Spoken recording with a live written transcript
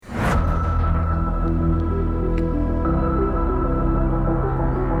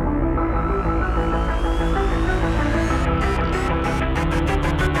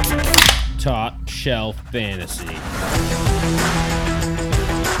Shelf Fantasy.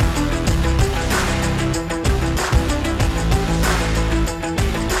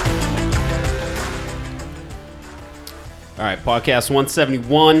 All right, podcast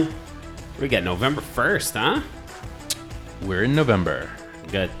 171. We got November 1st, huh? We're in November.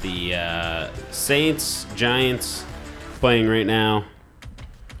 We got the Saints, Giants playing right now.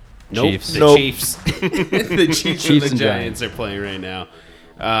 Chiefs. The Nope. Chiefs. The Chiefs and the Giants are playing right now.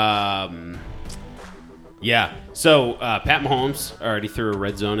 Yeah. So Pat Mahomes already threw a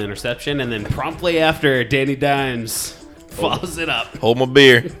red zone interception, and then promptly after, Danny Dimes follows it up. Hold my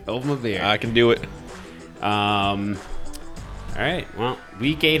beer. Hold my beer. I can do it. All right. Well,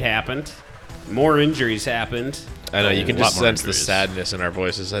 week 8 happened. More injuries happened. I know, you can A lot just more sense the injuries. sadness in our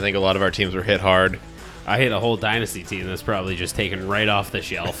voices. I think a lot of our teams were hit hard. I hit a whole dynasty team that's probably just taken right off the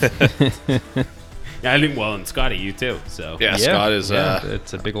shelf. Yeah, I think. Well, and Scotty, you too. So Yeah, Scott is.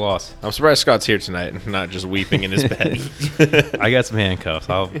 It's a big loss. I'm surprised Scott's here tonight and not just weeping in his bed. I got some handcuffs.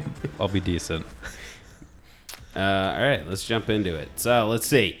 I'll be decent. All right, let's jump into it. So let's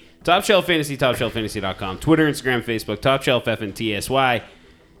see. Top Shelf Fantasy, TopShelfFantasy.com, Twitter, Instagram, Facebook, Top Shelf FNTSY.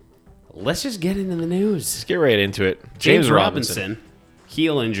 Let's just get into the news. Let's get right into it. James Robinson,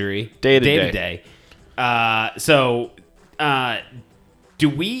 heel injury, Day to day. Do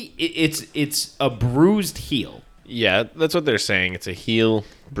we? It's a bruised heel. Yeah, that's what they're saying. It's a heel,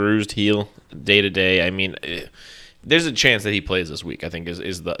 bruised heel, day to day. I mean, there's a chance that he plays this week. I think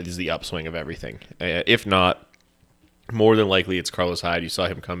is the upswing of everything. If not, more than likely it's Carlos Hyde. You saw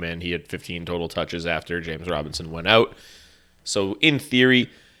him come in. He had 15 total touches after James Robinson went out. So in theory,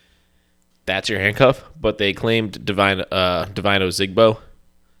 that's your handcuff. But they claimed Divino Zigbo.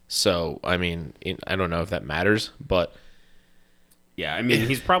 So I mean, I don't know if that matters, but Yeah, I mean,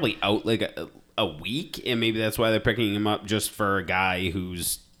 he's probably out like a week, and maybe that's why they're picking him up just for a guy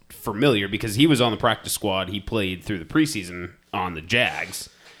who's familiar, because he was on the practice squad. He played through the preseason on the Jags.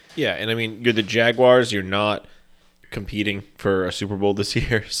 yeah. And I mean, you're the Jaguars. You're not competing for a Super Bowl this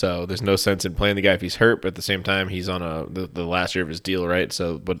year, so there's no sense in playing the guy if he's hurt. But at the same time, he's on the last year of his deal, right?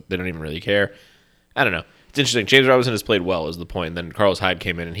 So, but they don't even really care. I don't know. It's interesting. James Robinson has played well, is the point. And then Carlos Hyde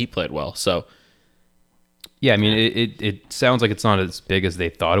came in and he played well. So, Yeah, I mean, it sounds like it's not as big as they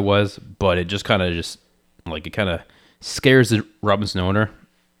thought it was, but it just kind of scares the Robinson owner.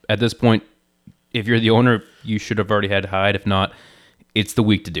 At this point, if you're the owner, you should have already had Hyde. If not, it's the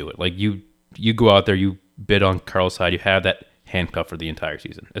week to do it. Like you go out there, you bid on Carlos Hyde, you have that handcuff for the entire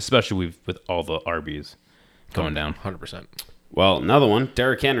season, especially with all the RBs going down. 100%. Well, another one,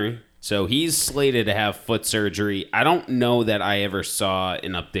 Derrick Henry. So he's slated to have foot surgery. I don't know that I ever saw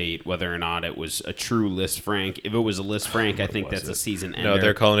an update whether or not it was a true Lis Frank. If it was a Lis Frank, I think that's a season ender. No,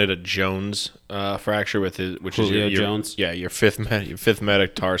 they're calling it a Jones fracture which Julio is your Jones? Yeah, your fifth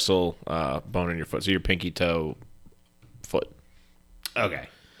metatarsal bone in your foot, so your pinky toe foot. Okay.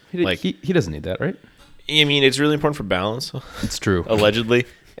 He doesn't need that, right? I mean, it's really important for balance. It's true. Allegedly,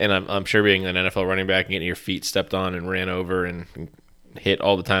 and I'm sure being an NFL running back and getting your feet stepped on and ran over and hit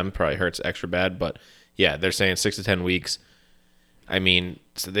all the time probably hurts extra bad. But yeah, they're saying 6 to 10 weeks. I mean,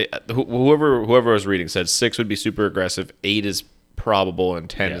 so whoever I was reading said 6 would be super aggressive, 8 is probable, and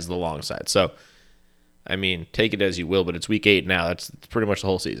 10 is the long side. So, I mean, take it as you will, but it's week 8 now. That's pretty much the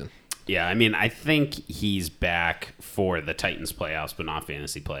whole season. Yeah, I mean, I think he's back for the Titans playoffs, but not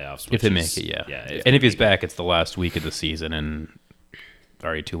fantasy playoffs. If they make it, yeah. And if he's back, it's the last week of the season, and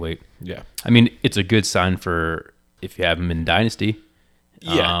already too late. Yeah. I mean, it's a good sign for if you have him in Dynasty.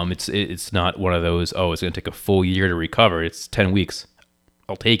 Yeah. It's not one of those, it's going to take a full year to recover. It's 10 weeks.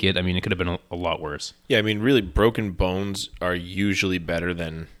 I'll take it. I mean, it could have been a lot worse. Yeah, I mean, really, broken bones are usually better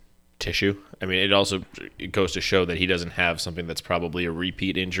than tissue. I mean, it goes to show that he doesn't have something that's probably a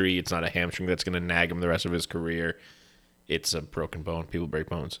repeat injury. It's not a hamstring that's going to nag him the rest of his career. It's a broken bone. People break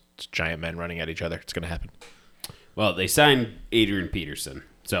bones. It's giant men running at each other. It's going to happen. Well, they signed Adrian Peterson.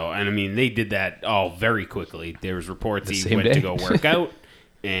 So, and I mean, they did that all very quickly. There was reports he went to go work out,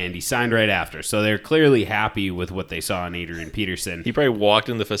 and he signed right after. So they're clearly happy with what they saw in Adrian Peterson. He probably walked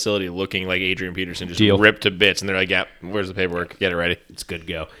in the facility looking like Adrian Peterson, just Deal. ripped to bits, and they're like, yeah, where's the paperwork? Get it ready. It's good to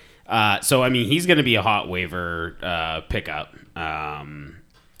go. So, I mean, he's going to be a hot waiver pickup.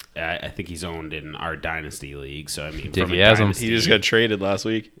 I think he's owned in our Dynasty League. So, I mean, from He just got traded last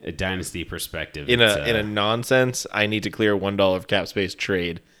week. A Dynasty perspective. In a nonsense, I need to clear $1 of cap space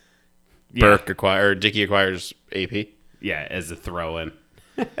trade. Yeah. Dickey acquires AP. Yeah, as a throw-in.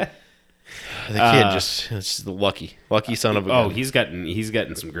 The kid just the lucky son of a gun. He's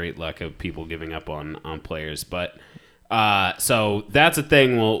gotten some great luck of people giving up on players, but so that's a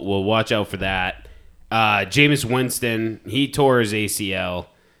thing. We'll watch out for that. Jameis Winston, he tore his ACL.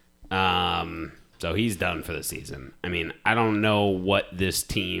 So he's done for the season. I mean, I don't know what this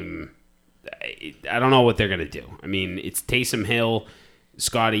team... I don't know what they're going to do. I mean, it's Taysom Hill.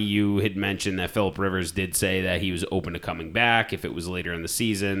 Scotty, you had mentioned that Phillip Rivers did say that he was open to coming back if it was later in the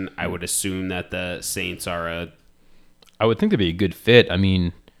season. I would assume that the Saints are I would think they'd be a good fit. I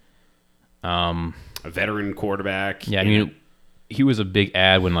mean... a veteran quarterback. Yeah, I mean... He was a big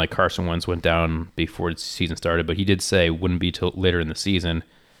ad when like Carson Wentz went down before the season started, but he did say it wouldn't be till later in the season.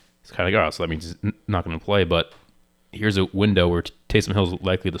 It's kind of like, oh, so that means he's not going to play. But here's a window where Taysom Hill's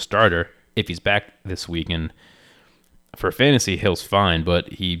likely the starter if he's back this week. And for fantasy, Hill's fine,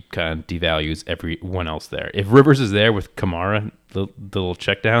 but he kind of devalues everyone else there. If Rivers is there with Kamara, the little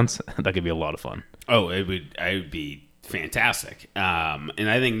checkdowns, that could be a lot of fun. Oh, it would be fantastic. And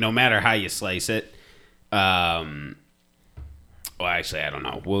I think no matter how you slice it, well, actually, I don't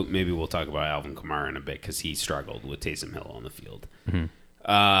know. Maybe we'll talk about Alvin Kamara in a bit because he struggled with Taysom Hill on the field.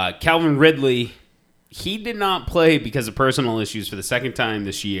 Mm-hmm. Calvin Ridley, he did not play because of personal issues for the second time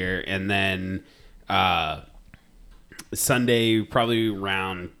this year. And then Sunday, probably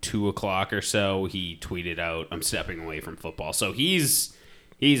around 2 o'clock or so, he tweeted out, "I'm stepping away from football." So he's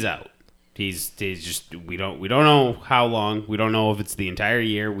out. He's just we don't know how long. We don't know if it's the entire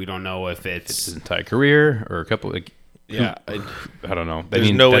year. We don't know if it's his entire career or a couple. Yeah, I don't know.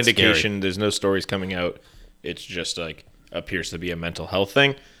 There's no indication. Scary. There's no stories coming out. It's just like appears to be a mental health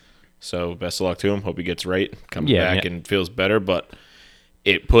thing. So best of luck to him. Hope he gets right, comes back and feels better. But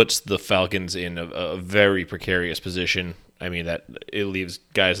it puts the Falcons in a very precarious position. I mean, that it leaves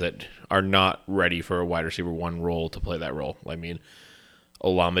guys that are not ready for a wide receiver 1 role to play that role. I mean,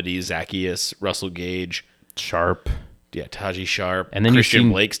 Olamide, Zacchaeus, Russell Gage, Sharp. Yeah, Taji Sharp. And then Christian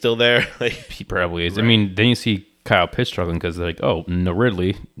Blake still there. He probably is. Right. I mean, then you see Kyle Pitts struggling because they're like, oh, no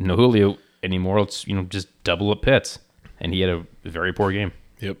Ridley, no Julio anymore. Let's just double up Pitts, and he had a very poor game.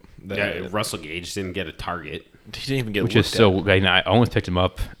 Yep. Russell Gage didn't get a target. He didn't even get which is so. I almost picked him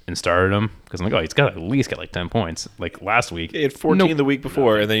up and started him because I'm like, oh, he's got to at least get like 10 points. Like last week, he had 14 the week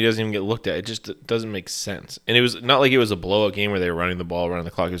before, and then he doesn't even get looked at. It just doesn't make sense. And it was not like it was a blowout game where they were running the ball around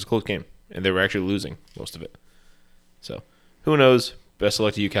the clock. It was a close game, and they were actually losing most of it. So who knows? Best of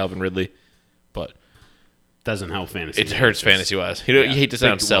luck to you, Calvin Ridley, but. Doesn't help fantasy. It hurts fantasy-wise. You hate to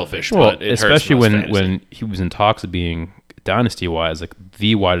sound selfish, well, but it especially hurts when he was in talks of being dynasty-wise, like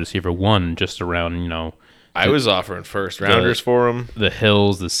the wide receiver 1, just around, I was offering first-rounders for him. The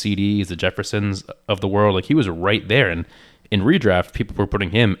Hills, the CDs, the Jeffersons of the world. Like, he was right there. And in redraft, people were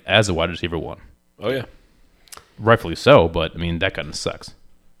putting him as a wide receiver 1. Oh, yeah. Rightfully so, but, I mean, that kind of sucks.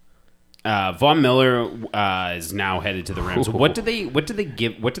 Von Miller is now headed to the Rams. What did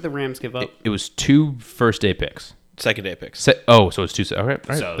the Rams give up? It was 2 first-day picks. Second-day picks. So it's 2. Okay, all right.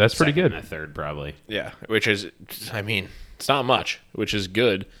 So that's pretty good. And a third, probably. Yeah, which is, I mean, it's not much, which is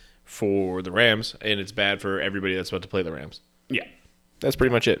good for the Rams, and it's bad for everybody that's about to play the Rams. Yeah. That's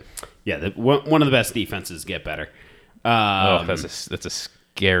pretty much it. Yeah, one of the best defenses get better. That's a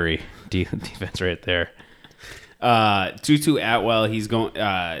scary defense right there. Tutu Atwell, he's going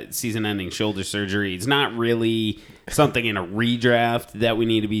season-ending shoulder surgery. It's not really something in a redraft that we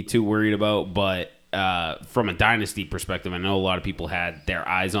need to be too worried about, but from a dynasty perspective, I know a lot of people had their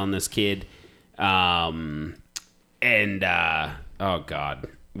eyes on this kid. Oh God,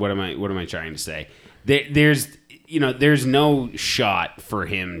 what am I trying to say? There's no shot for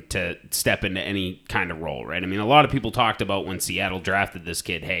him to step into any kind of role, right? I mean, a lot of people talked about when Seattle drafted this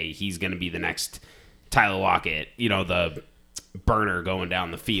kid, hey, he's going to be the next Tyler Lockett, the burner going down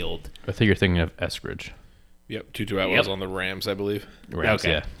the field. I think you're thinking of Eskridge. Yep, Tutu Atwell's on the Rams, I believe. Rams,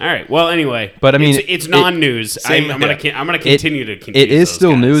 okay. Yeah. All right. Well, anyway, but I mean, it's non-news. I'm gonna continue to confuse. It is those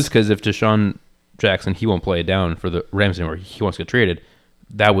still guys. news because if Deshaun Jackson, he won't play it down for the Rams anymore. He wants to get traded.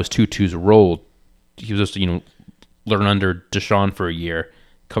 That was Tutu's role. He was just learn under Deshaun for a year.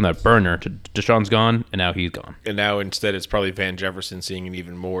 Come that burner. Deshaun's gone, and now he's gone. And now instead, it's probably Van Jefferson seeing an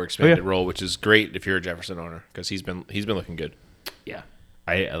even more expanded role, which is great if you're a Jefferson owner because he's been looking good. Yeah,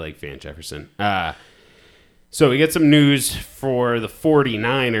 I like Van Jefferson. So we get some news for the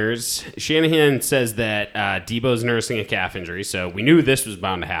 49ers. Shanahan says that Debo's nursing a calf injury, so we knew this was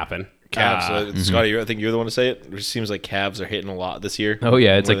bound to happen. Calves, Scotty, I think you're the one to say it. It seems like calves are hitting a lot this year. Oh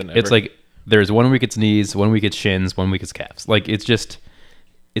yeah, it's like there's 1 week it's knees, 1 week it's shins, 1 week it's calves. Like it's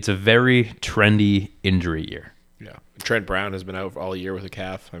a very trendy injury year. Yeah, Trent Brown has been out all year with a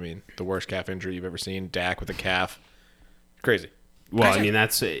calf. I mean, the worst calf injury you've ever seen. Dak with a calf, crazy. Well, I mean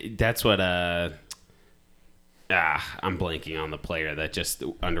that's what I'm blanking on the player that just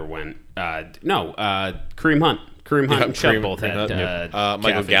underwent. Kareem Hunt. Kareem Hunt and Chubb both had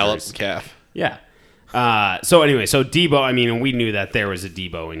Michael Gallup calf. Yeah. So anyway, so Debo, I mean, we knew that there was a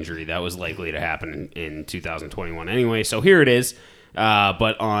Debo injury that was likely to happen in 2021 anyway. So here it is.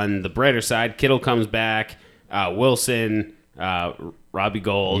 But on the brighter side, Kittle comes back, Wilson, Robbie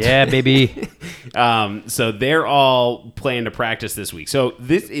Gould. Yeah, baby. So they're all planning to practice this week. So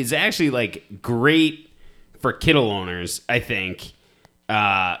this is actually like great for Kittle owners, I think,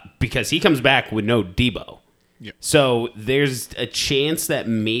 because he comes back with no Debo. Yep. So there's a chance that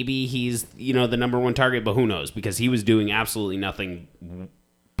maybe he's, the number one target, but who knows? Because he was doing absolutely nothing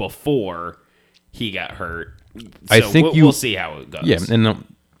before he got hurt. So I think we'll see how it goes. Yeah, and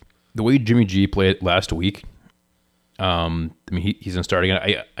the way Jimmy G played last week, I mean, he's in starting.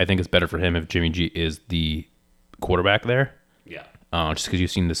 I think it's better for him if Jimmy G is the quarterback there. Yeah. Just because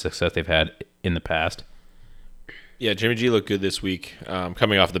you've seen the success they've had in the past. Yeah, Jimmy G looked good this week,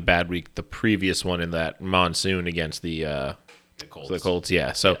 coming off the bad week, the previous one in that monsoon against the Colts. The Colts.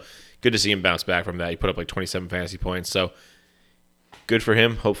 Yeah, so good to see him bounce back from that. He put up like 27 fantasy points, so good for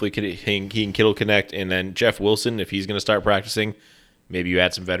him. Hopefully he and Kittle connect, and then Jeff Wilson, if he's going to start practicing, maybe you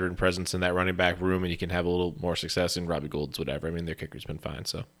add some veteran presence in that running back room, and you can have a little more success in Robbie Gould's, whatever. I mean, their kicker's been fine,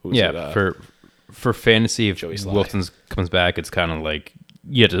 so for fantasy, if Joey Sly. Wilson comes back, it's kind of like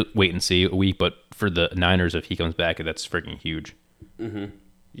you have to wait and see a week. But for the Niners, if he comes back, that's freaking huge. Mm-hmm.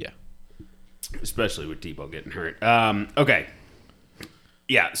 Yeah. Especially with Debo getting hurt. Okay.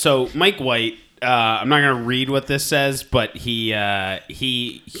 Yeah, so Mike White, I'm not going to read what this says, but he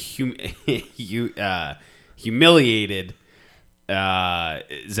humiliated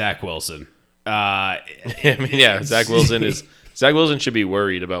Zach Wilson. I mean, yeah, Zach Wilson should be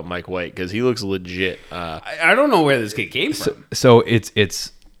worried about Mike White because he looks legit. I don't know where this kid came from. So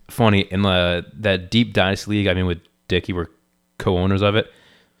it's funny in that deep dynasty league. I mean, with Dickie, we're co-owners of it.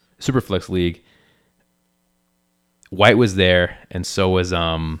 Superflex league. White was there, and so was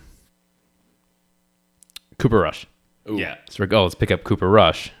Cooper Rush. Ooh. Yeah. So we're like, let's pick up Cooper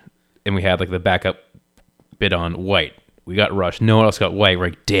Rush, and we had like the backup bid on White. We got Rush. No one else got White. We're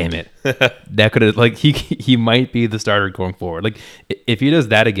like, damn it. That could have, like, he might be the starter going forward. Like, if he does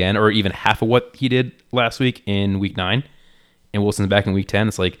that again, or even half of what he did last week in week 9, and Wilson's back in week 10,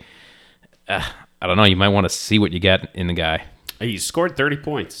 it's like, I don't know. You might want to see what you get in the guy. He scored 30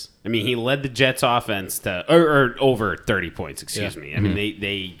 points. I mean, he led the Jets offense to, or over 30 points, excuse me. I mean,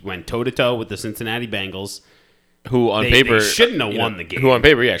 they went toe-to-toe with the Cincinnati Bengals. Who on paper shouldn't have won the game. Who on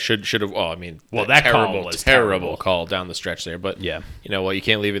paper, should have. Well, I mean, that call was terrible call down the stretch there. But yeah, you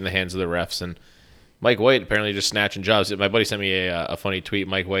can't leave it in the hands of the refs. And Mike White apparently just snatching jobs. My buddy sent me a funny tweet.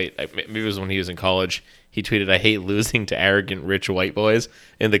 Mike White, maybe it was when he was in college. He tweeted, "I hate losing to arrogant rich white boys,"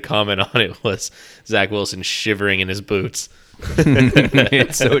 and the comment on it was Zach Wilson shivering in his boots.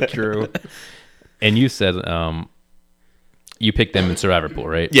 It's so true. And you said you picked them in Survivor Pool,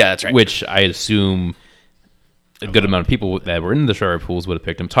 right? Yeah, that's right. Which I assume a good amount of people that were in the Survivor Pools would have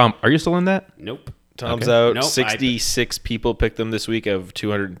picked them. Tom, are you still in that? Nope. Tom's out. Nope, 66 people picked them this week of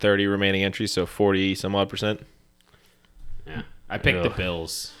 230 remaining entries, so 40 some odd percent. Yeah, I picked the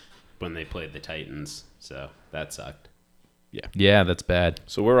Bills when they played the Titans, so that sucked. Yeah, that's bad.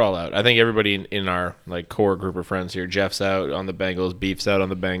 So we're all out. I think everybody in our core group of friends here. Jeff's out on the Bengals. Beef's out on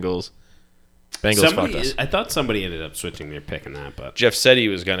the Bengals. Bengals fucked us. I thought somebody ended up switching their pick in that, but Jeff said he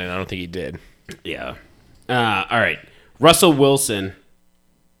was gonna, and I don't think he did. Yeah. All right. Russell Wilson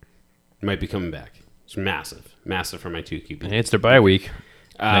might be coming back. It's massive for my 2 QB. Hey, it's their bye week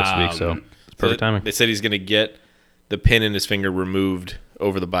next week, so it's perfect timing. They said he's going to get the pin in his finger removed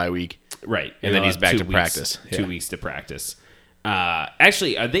over the bye week, right? And then he's back to practice. 2 weeks to practice.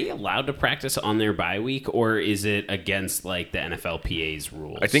 Actually, are they allowed to practice on their bye week, or is it against like the NFLPA's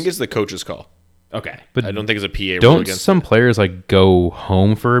rules? I think it's the coach's call. Okay, but I don't think it's a PA rule. Don't some players like go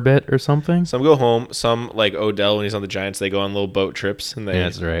home for a bit or something? Some go home. Some, like Odell when he's on the Giants, they go on little boat trips and they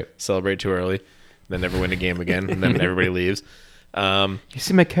that's right. Celebrate too early, then never win a game again, and then everybody leaves. You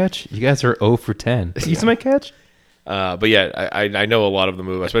see my catch? You guys are 0 for 10. You see my catch? But yeah, I know a lot of the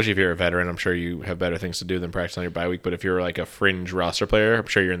move, especially if you're a veteran. I'm sure you have better things to do than practice on your bye week. But if you're like a fringe roster player, I'm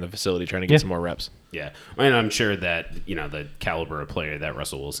sure you're in the facility trying to get some more reps. Yeah, and I'm sure that the caliber of player that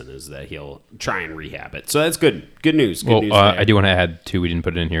Russell Wilson is, that he'll try and rehab it. So that's good. Good news. Good news. I do want to add 2. We didn't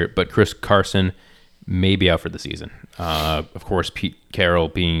put it in here, but Chris Carson may be out for the season. Of course, Pete Carroll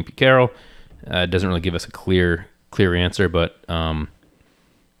being Pete Carroll doesn't really give us a clear answer, but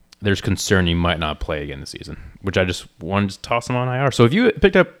there's concern he might not play again this season, which I just wanted to toss him on IR. So if you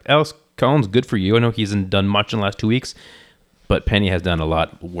picked up Alex Collins, good for you. I know he hasn't done much in the last 2 weeks, but Penny has done a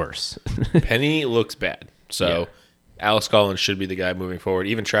lot worse. Penny looks bad. So Alex Collins should be the guy moving forward.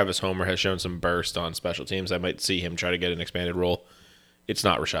 Even Travis Homer has shown some burst on special teams. I might see him try to get an expanded role. It's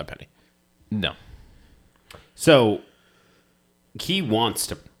not Rashad Penny. No. So he wants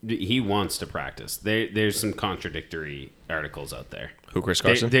to practice. There's some contradictory articles out there. Who, Chris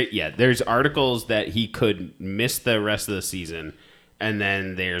Carson? There's articles that he could miss the rest of the season, and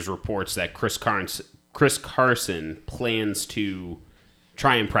then there's reports that Chris Carson plans to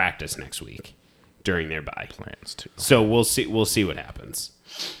try and practice next week during their bye. Plans to. So we'll see what happens.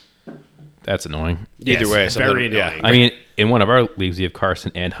 That's annoying. Either way, very annoying. I mean, in one of our leagues, you have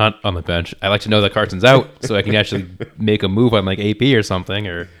Carson and Hunt on the bench. I like to know that Carson's out so I can actually make a move on like AP or something.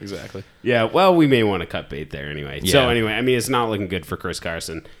 Or Exactly. Yeah, well, we may want to cut bait there anyway. So Yeah. anyway, I mean, it's not looking good for Chris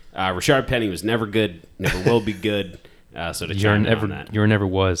Carson. Rashard Penny was never good, never will be good. So to chime in on that. you never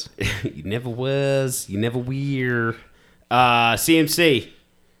was. You never was, you never were. CMC,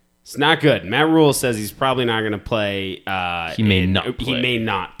 it's not good. Matt Rule says he's probably not going to play. He may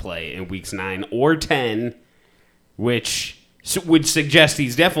not play in weeks 9 or 10, which would suggest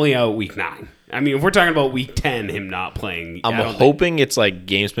he's definitely out week 9. I mean, if we're talking about week 10, him not playing, I'm hoping it's like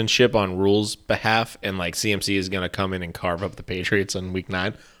gamesmanship on Rule's behalf, and like CMC is going to come in and carve up the Patriots on week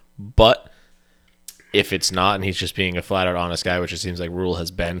 9. But if it's not, and he's just being a flat out honest guy, which it seems like Rule has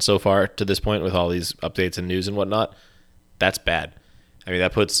been so far to this point with all these updates and news and whatnot, that's bad. I mean,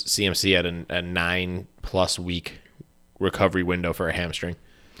 that puts CMC at a 9+ week recovery window for a hamstring.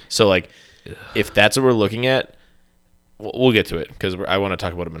 So, like, if that's what we're looking at, we'll get to it because I want to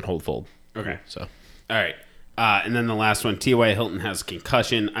talk about him in hold fold. Okay. So, all right. And then the last one, T.Y. Hilton has a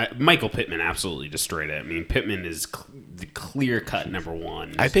concussion. Michael Pittman absolutely destroyed it. I mean, Pittman is the clear-cut number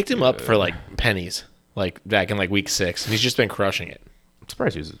one. I picked him up for, like, pennies, like, back in, like, week 6, and he's just been crushing it. I'm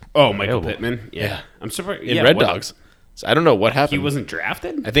surprised he was. Michael available. Pittman? Yeah. I'm surprised. In Red Dogs. So I don't know what happened. He wasn't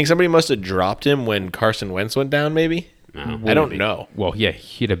drafted? I think somebody must have dropped him when Carson Wentz went down, maybe. No. I don't know. Well, yeah,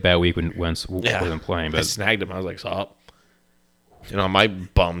 he had a bad week when Wentz wasn't playing. I But snagged him. I was like, stop. On my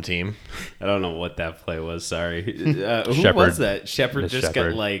bum team. I don't know what that play was. Sorry. Who Shepard. was that? Shepard Miss just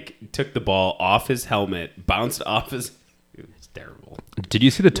Shepard. took the ball off his helmet, bounced off his... It was terrible. did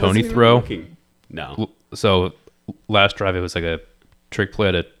you see the Tony Wasn't even throw? looking. No. So last drive, it was like a trick play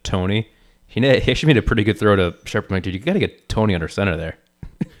to Tony. He actually made a pretty good throw to Shepard. I'm like, dude, you got to get Tony under center there.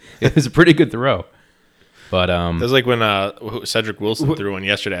 It was a pretty good throw. But That was like when Cedric Wilson threw one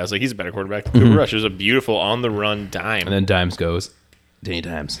yesterday. I was like, he's a better quarterback than Cooper Rush. It was a beautiful on-the-run dime. and then Dimes goes. Danny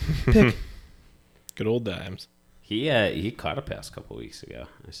Dimes. Pick. Good old dimes. He caught a pass a couple weeks ago.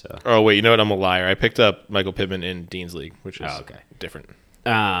 I saw. Oh, wait, you know what? I'm a liar. I picked up Michael Pittman in Dean's League, which is different.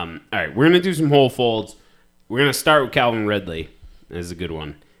 All right, we're gonna do some whole folds. We're gonna start with Calvin Ridley. This is a good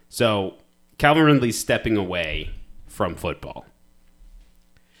one. So Calvin Ridley's stepping away from football.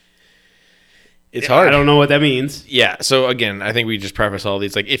 It's hard. I don't know what that means. Yeah, so again, I think we just preface all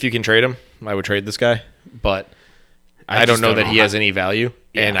these. Like, if you can trade him, I would trade this guy. But I don't know that he has any value.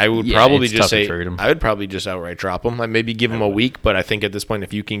 And I would probably it's just tough to say, trade him. I would probably just outright drop him. Like, maybe give him a week. But I think at this point,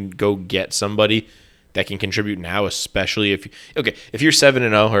 if you can go get somebody that can contribute now, especially if you're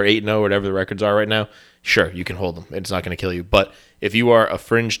 7-0 or 8-0, whatever the records are right now, sure, you can hold them. It's not going to kill you. But if you are a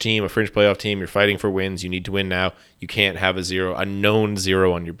fringe team, a fringe playoff team, you're fighting for wins, you need to win now. You can't have a known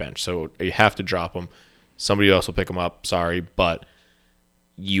zero on your bench. So you have to drop them. Somebody else will pick him up. Sorry, but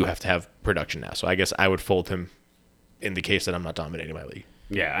you have to have production now. So I guess I would fold him in the case that I'm not dominating my league.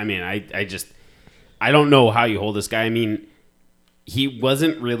 Yeah, I mean, I don't know how you hold this guy. I mean, he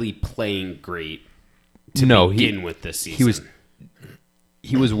wasn't really playing great to begin with this season.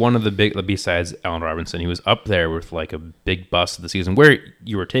 He was one of the big, besides Allen Robinson, he was up there with like a big bust of the season where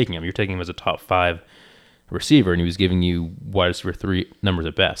you were taking him. You're taking him as a top 5 receiver, and he was giving you wide receiver 3 numbers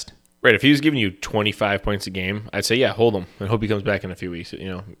at best. Right. If he was giving you 25 points a game, I'd say, yeah, hold him and hope he comes back in a few weeks.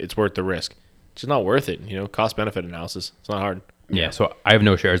 It's worth the risk. It's just not worth it. Cost benefit analysis. It's not hard. Yeah. So I have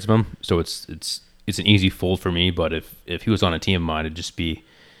no shares of him, so it's an easy fold for me. But if he was on a team of mine, it'd just be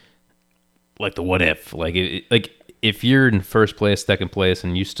like the what if. Like if you're in first place, second place,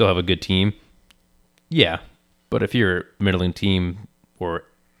 and you still have a good team, yeah. But if you're a middling team or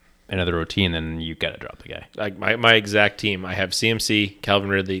another routine, then you got to drop the guy. Like my exact team, I have CMC, Calvin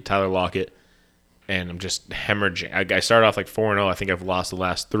Ridley, Tyler Lockett, and I'm just hemorrhaging. I started off like 4-0. I think I've lost the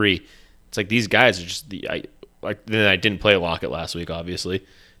last 3. It's like these guys are just then I didn't play Lockett last week, obviously,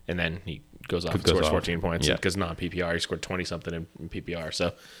 and then he goes off and scores 14 points because not PPR. He scored 20 something in PPR.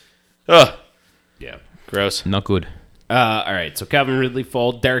 So, Yeah. gross. Not good. All right, so Calvin Ridley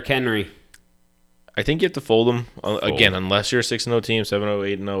fold. Derrick Henry. I think you have to fold him again, unless you're a 6-0 team,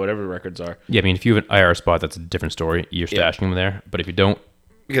 7-0, 8-0, whatever the records are. Yeah, I mean, if you have an IR spot, that's a different story. You're stashing him there. But if you don't,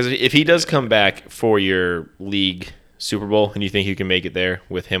 Because if he does come back for your league Super Bowl and you think you can make it there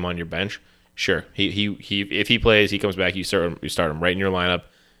with him on your bench, sure. He if he plays, he comes back, you start him right in your lineup,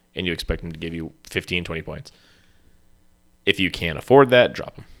 and you expect him to give you 15, 20 points. If you can't afford that,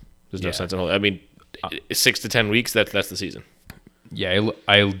 drop him. There's no Yeah. sense in holding. I mean, 6 to 10 weeks, that's the season. Yeah,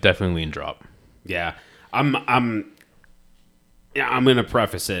 I'll definitely lean drop. Yeah, I'm gonna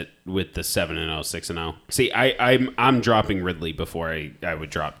preface it with the 7-0, 6-0. See, I'm dropping Ridley before I would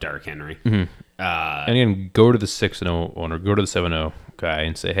drop Derrick Henry. And again, go to the 6-0 owner, go to the 7-0 guy,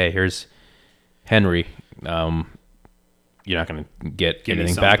 and say, hey, here's Henry. You're not going to get Give me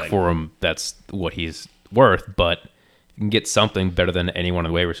anything back something. for him. That's what he's worth, but you can get something better than anyone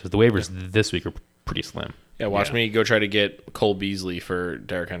on the waivers, because the waivers this week are pretty slim. Yeah, watch Yeah. me go try to get Cole Beasley for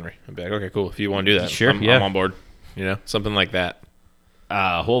Derrick Henry. I'd be like, okay, cool. If you want to do that, Sure, I'm on board. Something like that.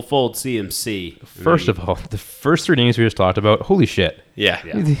 Whole fold CMC. First of all, the first 3 names we just talked about, holy shit. Yeah.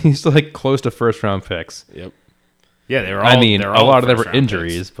 Yeah. He's like close to first-round picks. Yep. Yeah, they were all. I mean, they're a all lot of them were first-round picks.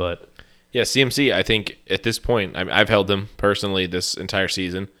 injuries, but Yeah, CMC, I think at this point, I've held him personally this entire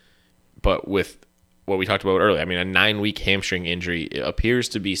season, but with what we talked about earlier, I mean, a 9-week hamstring injury appears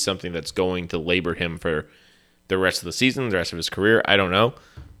to be something that's going to labor him for the rest of the season, the rest of his career. I don't know,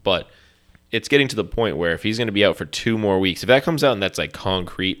 but it's getting to the point where if he's going to be out for 2 more weeks, if that comes out and that's like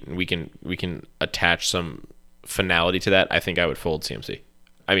concrete and we can attach some finality to that, I think I would fold CMC.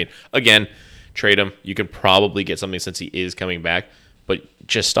 I mean, again, trade him. You can probably get something since he is coming back, but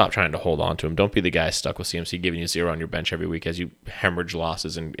just stop trying to hold on to him. Don't be the guy stuck with CMC giving you 0 on your bench every week as you hemorrhage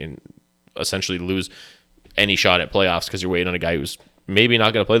losses and essentially lose any shot at playoffs because you're waiting on a guy who's maybe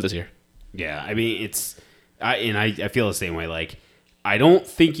not going to play this year. Yeah, I mean, I feel the same way. Like, I don't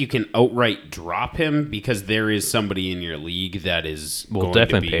think you can outright drop him because there is somebody in your league that is we'll going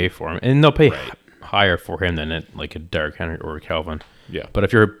definitely to be, pay for him. And they'll pay Right. higher for him than like a Derrick Henry or a Calvin. Yeah. But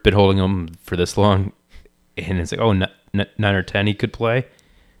if you've been holding him for this long and it's like, 9 or 10 he could play,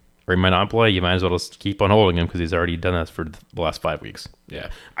 or he might not play, you might as well just keep on holding him because he's already done that for the last 5 weeks. Yeah.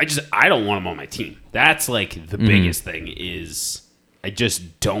 I don't want him on my team. That's like the biggest thing is I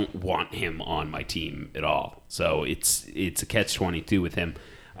just don't want him on my team at all. So it's a catch-22 with him.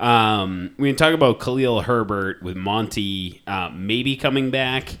 We can talk about Khalil Herbert with Monty maybe coming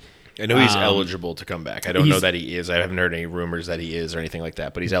back. I know he's eligible to come back. I don't know he's- that he is. I haven't heard any rumors that he is or anything like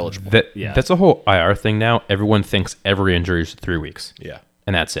that, but he's eligible. That's a whole IR thing now. Everyone thinks every injury is 3 weeks. Yeah.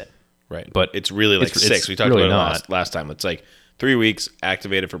 And that's it. Right. But it's really like it's 6. We talked really about it not. last time. It's like 3 weeks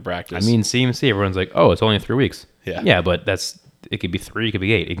activated for practice. I mean, CMC, everyone's like, oh, it's only 3 weeks. Yeah. Yeah, but it could be 3, it could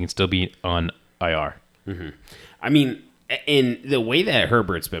be 8. It can still be on IR. I mean, in the way that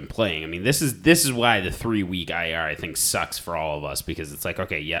Herbert's been playing, I mean, this is why the 3-week IR I think sucks for all of us because it's like,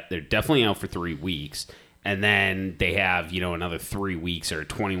 okay, yeah, they're definitely out for 3 weeks, and then they have another 3 weeks or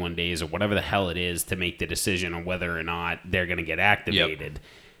 21 days or whatever the hell it is to make the decision on whether or not they're going to get activated.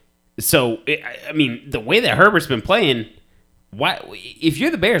 So, I mean, the way that Herbert's been playing, why? If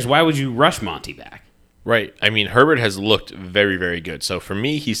you're the Bears, why would you rush Monty back? right. I mean, Herbert has looked very, very good. So for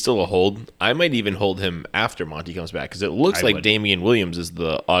me, he's still a hold. I might even hold him after Monty comes back because it looks I like would. Damian Williams is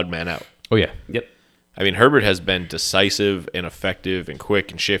the odd man out. Oh, yeah. Yep. I mean, Herbert has been decisive and effective and quick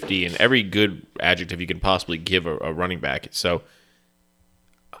and shifty and every good adjective you can possibly give a running back. So,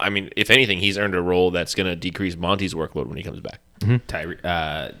 I mean, if anything, he's earned a role that's going to decrease Monty's workload when he comes back.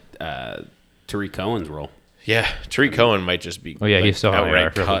 Tariq Cohen's role. Yeah, Tariq Cohen might just be. Oh, yeah, he's still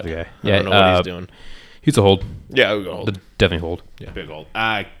outright IR. cut. The guy. I Yeah, don't know what he's doing. He's a hold. Yeah, I would go hold. Definitely hold. Big old.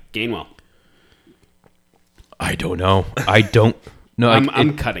 Gainwell. I don't know. I don't know.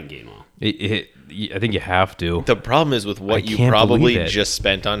 I'm cutting Gainwell. I think you have to. The problem is with I what you can't probably believe it. just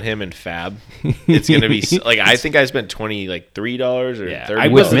spent on him in Fab. It's gonna be like I think I spent $3 or Yeah, $30. I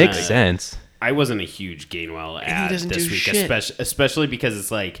Which wasn't makes a- sense. I wasn't a huge Gainwell ad doesn't this do week, shit. especially because it's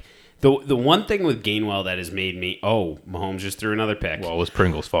like the one thing with Gainwell that has made me Mahomes just threw another pick. Well, it was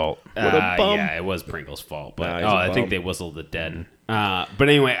Pringle's fault. What a bum. Yeah, it was Pringle's fault, but Nah, he's a I think bum. they whistled it dead. But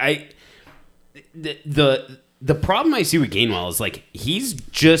anyway, the problem I see with Gainwell is like he's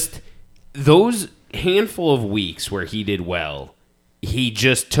just those handful of weeks where he did well. He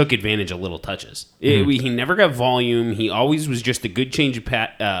just took advantage of little touches. He never got volume. He always was just a good change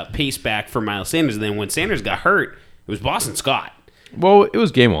of pace back for Miles Sanders. And then when Sanders got hurt, it was Boston Scott. Well, it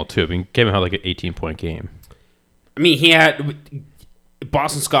was Gamewell, too. I mean, Gamewell had like an 18-point game. I mean, he had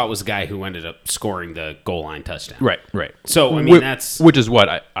Boston Scott was the guy who ended up scoring the goal line touchdown. Right. So I mean, Which is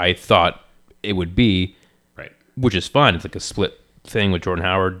what I thought it would be, right. which is fine. It's like a split thing with Jordan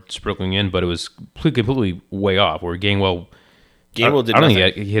Howard sprinkling in, but it was completely way off, where Gainwell did I don't nothing.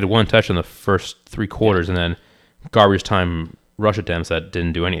 think he had one touch in the first 3 quarters, and then garbage time rush attempts that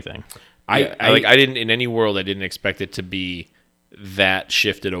didn't do anything. I didn't in any world I didn't expect it to be that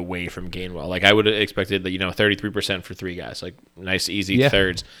shifted away from Gainwell. Like I would have expected that, 33% for 3 guys, like nice, easy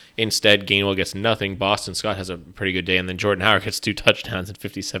thirds. Instead, Gainwell gets nothing. Boston Scott has a pretty good day, and then Jordan Howard gets 2 touchdowns and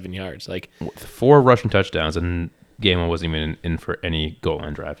 57 yards. Like 4 rushing touchdowns, and Gainwell wasn't even in for any goal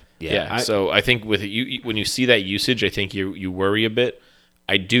line drive. Yeah. So I think with you, when you see that usage, I think you worry a bit.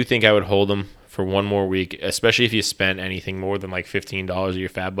 I do think I would hold him for one more week, especially if you spent anything more than like $15 of your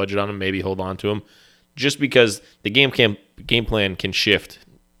fab budget on him. Maybe hold on to him, just because the game plan can shift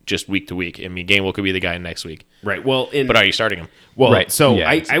just week to week. I mean, Gainwell could be the guy next week, right? Well, but are you starting him? Well, right. So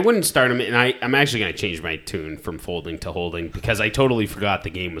yeah, I wouldn't start him, and I'm actually going to change my tune from folding to holding because I totally forgot the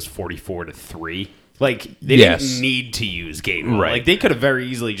game was 44-3. Like, they didn't need to use Gainwell. Right. Like, they could have very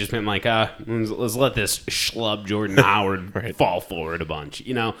easily just been like, let's let this schlub Jordan Howard fall forward a bunch,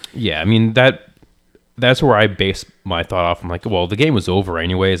 Yeah, I mean, that's where I base my thought off. I'm like, well, the game was over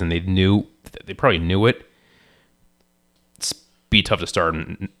anyways, and they probably knew it. It's be tough to start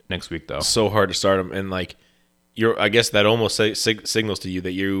him next week, though. So hard to start him, and like, I guess that almost signals to you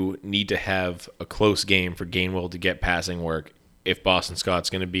that you need to have a close game for Gainwell to get passing work if Boston Scott's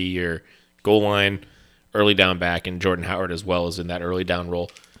going to be your goal line, early down back, and Jordan Howard as well as in that early down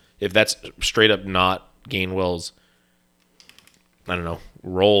role. If that's straight up not Gainwell's,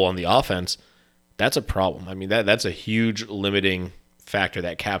 role on the offense, that's a problem. I mean, that's a huge limiting factor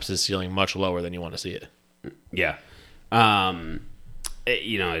that caps his ceiling much lower than you want to see it. Yeah.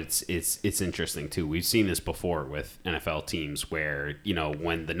 It's interesting too. We've seen this before with NFL teams where,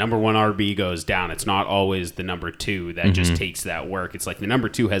 when the number 1 RB goes down, it's not always the number 2 that just takes that work. It's like the number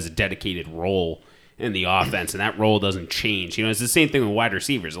 2 has a dedicated role in the offense, and that role doesn't change. It's the same thing with wide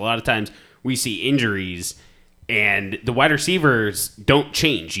receivers. A lot of times we see injuries and the wide receivers don't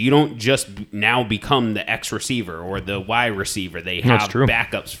change. You don't just now become the X receiver or the Y receiver. They have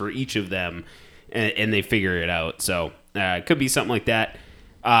backups for each of them, and they figure it out. So it could be something like that.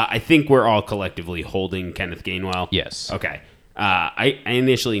 I think we're all collectively holding Kenneth Gainwell. Yes. Okay. I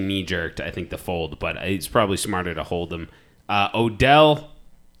initially knee-jerked, I think, the fold, but it's probably smarter to hold him. Odell.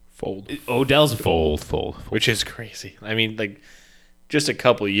 Fold. Odell's a fold. Which is crazy. I mean, like, just a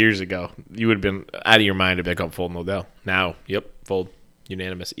couple of years ago, you would have been out of your mind to pick up folding Odell. Now, fold.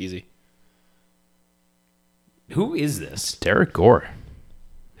 Unanimous, easy. Who is this? Derek Gore.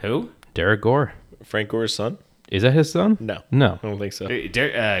 Who? Derek Gore. Frank Gore's son? Is that his son? No. I don't think so.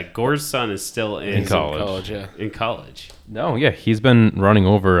 Gore's son is still in college. In college. No, yeah. He's been running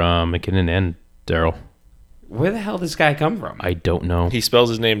over McKinnon and Darryl. Where the hell did this guy come from? I don't know. He spells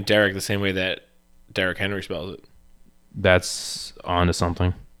his name Derek the same way that Derrick Henry spells it. That's on to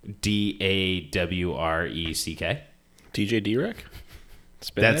something. Dawreck. TJ Derek?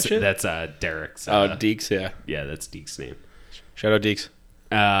 That's Derek's. Deeks, yeah. Yeah, that's Deek's name. Shout out Deeks.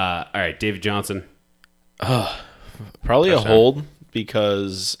 All right, David Johnson. Probably a hold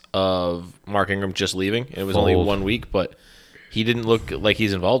because of Mark Ingram just leaving. It was only 1 week, but he didn't look like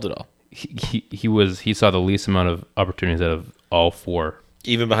he's involved at all. He saw the least amount of opportunities out of all 4.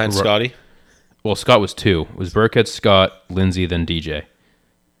 Even behind Scotty? Well, Scott was 2. It was Burkhead, Scott, Lindsey, then DJ.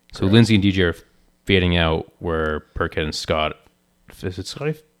 So Lindsey and DJ are fading out where Burkhead and Scott. Is it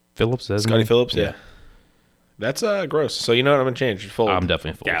Scotty Phillips? Scotty Phillips, yeah. That's gross. So you know what? I'm going to change. Fold. I'm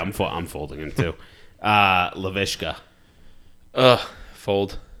definitely folding. Yeah, I'm folding him too. Laviska.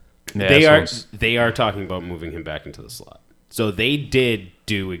 Fold. Yeah, they are talking about moving him back into the slot. So they did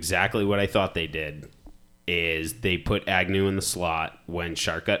do exactly what I thought they did. Is they put Agnew in the slot when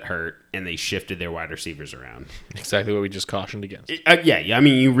Shark got hurt, and they shifted their wide receivers around. Exactly what we just cautioned against. Yeah. I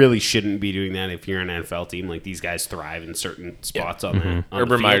mean, you really shouldn't be doing that if you're an NFL team. Like, these guys thrive in certain spots on the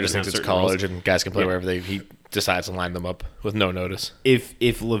Urban Meyer just field thinks and it's have certain college, roles. and guys can play wherever he decides to line them up with no notice. If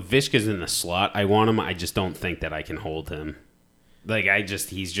Laviska's in the slot, I want him. I just don't think that I can hold him. Like,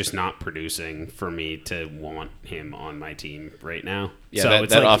 he's just not producing for me to want him on my team right now. Yeah, so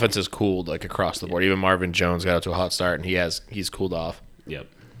that offense is cooled like across the board. Even Marvin Jones got out to a hot start, and he's cooled off. Yep.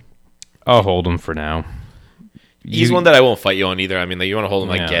 I'll hold him for now. He's one that I won't fight you on either. I mean, like, you want to hold him.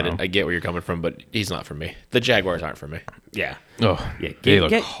 I get No. it. I get where you're coming from, but he's not for me. The Jaguars aren't for me. Yeah. Oh, Yeah, they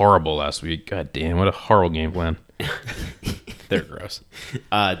looked horrible last week. God damn, what a horrible game plan. They're gross.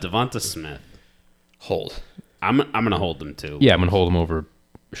 Devonta Smith. Hold. I'm gonna hold him too. Yeah, I'm gonna hold him over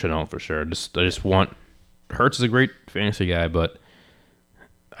Chanel for sure. I just want Hurts is a great fantasy guy, but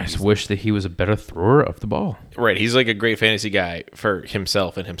I just wish that he was a better thrower of the ball. Right. He's like a great fantasy guy for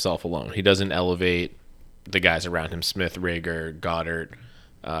himself and himself alone. He doesn't elevate the guys around him, Smith, Rager, Goddard,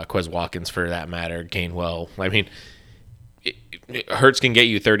 Quez Watkins for that matter, Gainwell. I mean, Hurts can get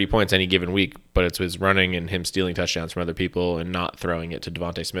you 30 points any given week, but it's his running and him stealing touchdowns from other people and not throwing it to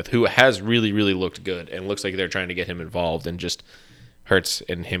Devontae Smith, who has really, really looked good and looks like they're trying to get him involved, and just Hurts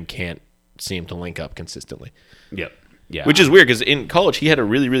and him can't seem to link up consistently. Yep. Yeah. Which is weird because in college he had a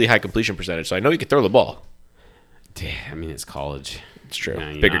really, really high completion percentage, so I know he could throw the ball. I mean, it's college. It's true.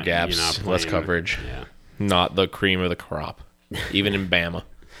 Yeah, Bigger gaps, less coverage. Yeah. Not the cream of the crop, even in Bama.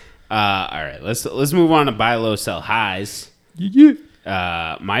 All right, let's move on to buy low, sell highs.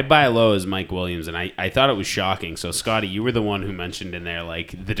 My buy low is Mike Williams, and I thought it was shocking. So, Scotty, you were the one who mentioned in there,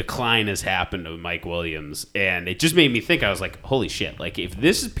 like, the decline has happened of Mike Williams, and it just made me think. I was like, holy shit, like, if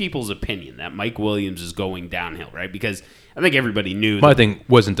this is people's opinion that Mike Williams is going downhill, right? Because I think everybody knew. My thing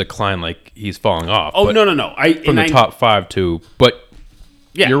wasn't decline like he's falling off. Oh, no. From the top 5 to, but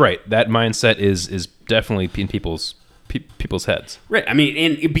yeah. You're right. That mindset is definitely in people's heads. Right. I mean,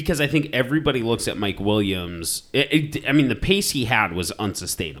 and because I think everybody looks at Mike Williams. I mean, the pace he had was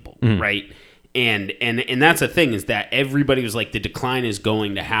unsustainable, right? And that's the thing, is that everybody was like, the decline is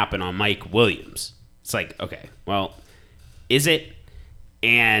going to happen on Mike Williams. It's like, okay, well, is it?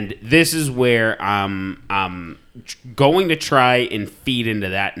 And this is where I'm going to try and feed into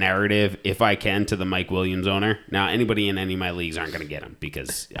that narrative, if I can, to the Mike Williams owner. Now, anybody in any of my leagues aren't going to get him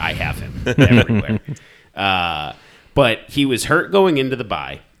because I have him everywhere. But he was hurt going into the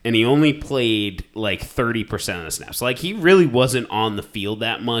bye, and he only played like 30% of the snaps. Like, he really wasn't on the field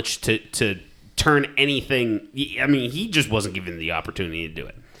that much to turn anything. I mean, he just wasn't given the opportunity to do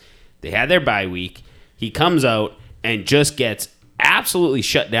it. They had their bye week. He comes out and just gets absolutely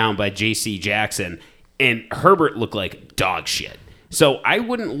shut down by J.C. Jackson, and Herbert looked like dog shit. So I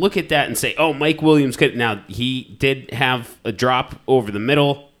wouldn't look at that and say, oh, Mike Williams could. Now, he did have a drop over the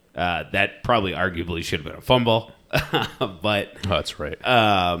middle. That probably arguably should have been a fumble. But that's right.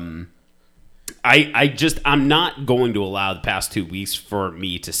 I'm not going to allow the past 2 weeks for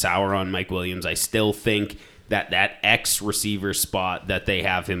me to sour on Mike Williams. I still think that X receiver spot that they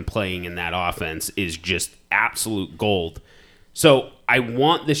have him playing in that offense is just absolute gold. So I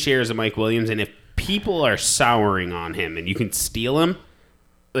want the shares of Mike Williams, and if people are souring on him and you can steal him,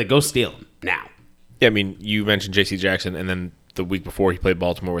 like, go steal him now. Yeah, I mean, you mentioned J.C. Jackson, and then the week before he played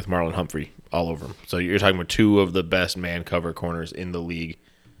Baltimore with Marlon Humphrey all over him. So you're talking about 2 of the best man cover corners in the league.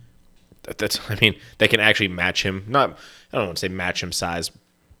 I mean, they can actually match him. I don't want to say match him size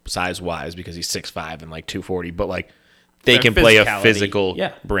wise because he's 6'5" and like 240, but like they can play a physical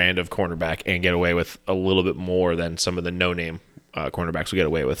brand of cornerback and get away with a little bit more than some of the no-name cornerbacks will get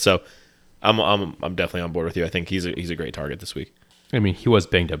away with. So I'm definitely on board with you. I think he's a great target this week. I mean, he was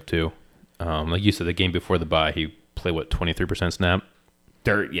banged up too. Like you said, the game before the bye, he played 23% snap.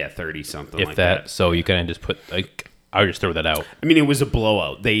 30 something, if like that. So you kind of just put, like, I would just throw that out. I mean, it was a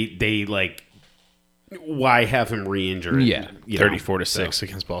blowout. They like, why have him re-injured? Yeah, 34-6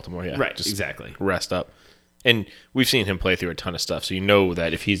 against Baltimore. Yeah, right, just exactly. Rest up. And we've seen him play through a ton of stuff, so you know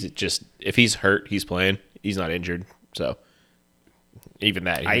that if he's hurt, he's playing. He's not injured. So even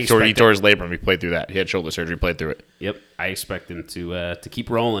that, he tore his labrum. He played through that. He had shoulder surgery. Played through it. Yep, I expect him to keep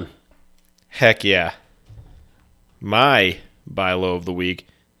rolling. Heck yeah. My buy low of the week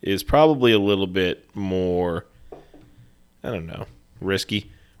is probably a little bit more, I don't know,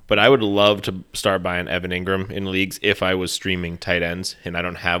 risky. But I would love to start buying Evan Ingram in leagues if I was streaming tight ends and I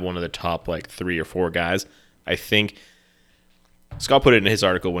don't have one of the top like 3 or 4 guys. I think Scott put it in his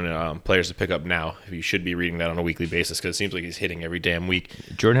article when players to pick up now. You should be reading that on a weekly basis because it seems like he's hitting every damn week.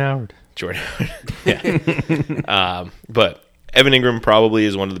 Jordan Howard. Yeah. But Evan Ingram probably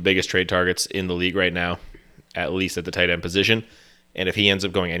is one of the biggest trade targets in the league right now, at least at the tight end position. And if he ends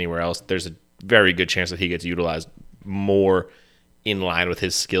up going anywhere else, there's a very good chance that he gets utilized more in line with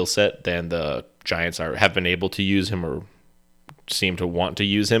his skill set than the Giants have been able to use him or seem to want to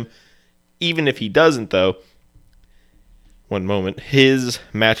use him. Even if he doesn't, though, one moment, his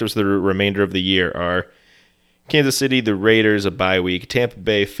matchups the remainder of the year are Kansas City, the Raiders, a bye week, Tampa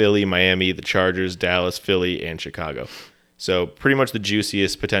Bay, Philly, Miami, the Chargers, Dallas, Philly, and Chicago. So pretty much the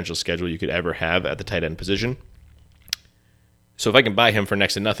juiciest potential schedule you could ever have at the tight end position. So if I can buy him for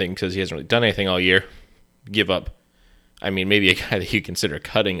next to nothing because he hasn't really done anything all year, give up. I mean, maybe a guy that you consider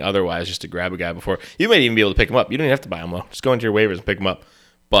cutting otherwise just to grab a guy before. You might even be able to pick him up. You don't even have to buy him, though. Just go into your waivers and pick him up.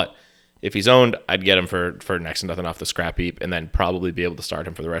 But if he's owned, I'd get him for next to nothing off the scrap heap and then probably be able to start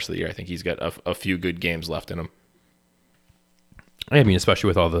him for the rest of the year. I think he's got a few good games left in him. I mean, especially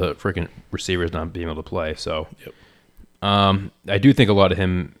with all the freaking receivers not being able to play. So, yep. I do think a lot of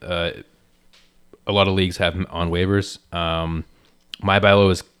him, a lot of leagues have him on waivers. My buy low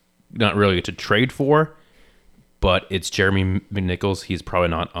is not really to trade for, but it's Jeremy McNichols. He's probably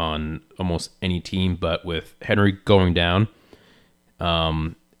not on almost any team, but with Henry going down,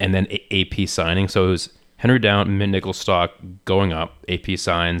 and then AP signing. So it was Henry down, McNichols stock going up, AP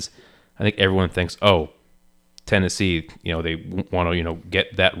signs. I think everyone thinks, oh, Tennessee, they want to,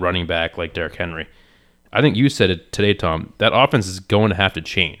 get that running back like Derrick Henry. I think you said it today, Tom. That offense is going to have to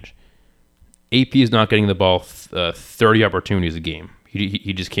change. AP is not getting the ball 30 opportunities a game.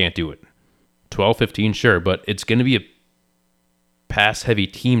 He just can't do it. 12, 15, sure, but it's going to be a pass-heavy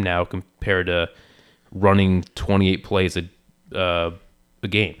team now compared to running 28 plays a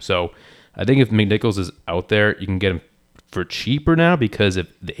game. So I think if McNichols is out there, you can get him for cheaper now because of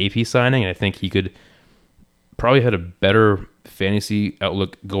the AP signing, and I think he could probably had a better fantasy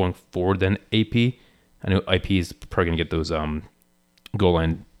outlook going forward than AP. I know AP is probably going to get those goal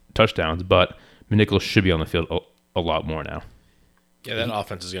line touchdowns, but McNichols should be on the field a lot more now. Yeah, that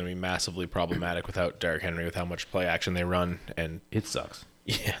offense is going to be massively problematic without Derrick Henry, with how much play action they run, and it sucks.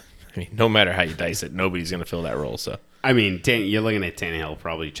 Yeah, I mean, no matter how you dice it, nobody's going to fill that role. So I mean, you're looking at Tannehill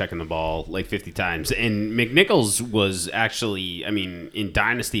probably checking the ball like 50 times, and McNichols was actually, I mean, in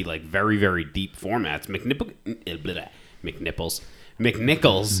Dynasty, like very, very deep formats. McNichols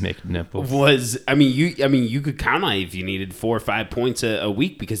was, I mean, you could count on it if you needed 4 or 5 points a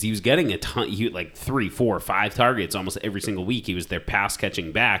week because he was getting a ton, like 3, 4, 5 targets almost every single week. He was their pass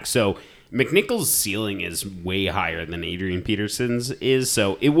catching back. So McNichols' ceiling is way higher than Adrian Peterson's is.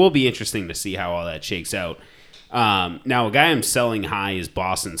 So it will be interesting to see how all that shakes out. Now, a guy I'm selling high is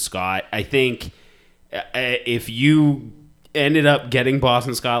Boston Scott. I think if you ended up getting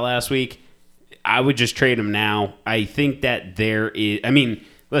Boston Scott last week, I would just trade him now. I think that there is... I mean,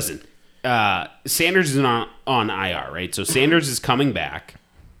 listen, Sanders is not on IR, right? So Sanders is coming back.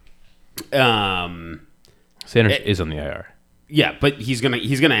 Sanders is on the IR. Yeah, but he's gonna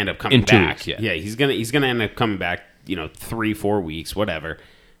end up coming back. In 2 weeks, yeah. He's gonna end up coming back. 3-4 weeks, whatever.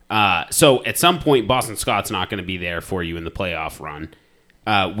 So at some point, Boston Scott's not going to be there for you in the playoff run.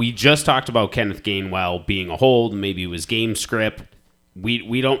 We just talked about Kenneth Gainwell being a hold. Maybe it was game script.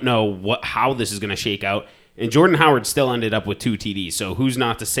 We don't know how this is going to shake out. And Jordan Howard still ended up with 2 TDs. So who's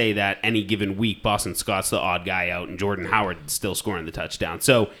not to say that any given week Boston Scott's the odd guy out and Jordan Howard still scoring the touchdown.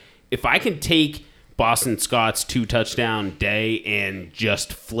 So if I can take Boston Scott's 2 touchdown day and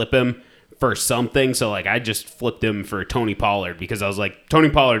just flip him for something. So like I just flipped him for Tony Pollard because I was like, Tony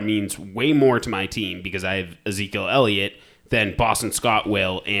Pollard means way more to my team because I have Ezekiel Elliott than Boston Scott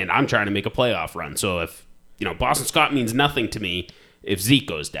will, and I'm trying to make a playoff run. So if Boston Scott means nothing to me if Zeke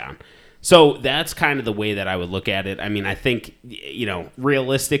goes down. So that's kind of the way that I would look at it. I mean, I think,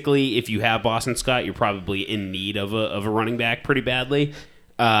 realistically, if you have Boston Scott, you're probably in need of a running back pretty badly.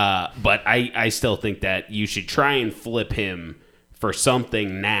 But I still think that you should try and flip him for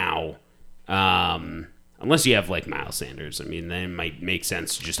something now. Unless you have like Miles Sanders. I mean, then it might make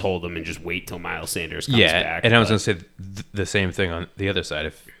sense to just hold him and just wait till Miles Sanders comes back. And I was going to say the same thing on the other side.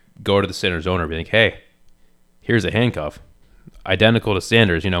 If go to the Sanders owner and be like, hey, here's a handcuff. Identical to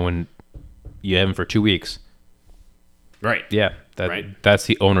Sanders, when you have him for 2 weeks. Right. Yeah. That's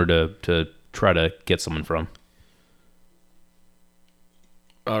the owner to try to get someone from.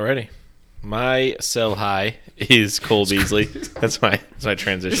 Alrighty. My sell high is Cole Beasley. That's my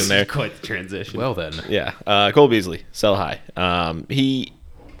transition there. Quite the transition. Well then. Yeah. Cole Beasley, sell high.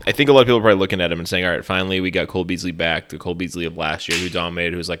 I think a lot of people are probably looking at him and saying, all right, finally we got Cole Beasley back, the Cole Beasley of last year who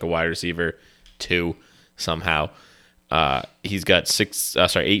dominated, who was like a wide receiver 2 somehow. He's got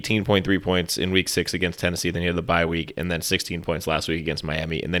 18.3 points in week 6 against Tennessee, then he had the bye week, and then 16 points last week against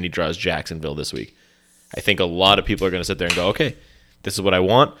Miami, and then he draws Jacksonville this week. I think a lot of people are going to sit there and go, okay, this is what I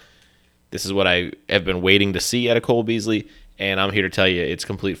want. This is what I have been waiting to see out of Cole Beaslly, and I'm here to tell you it's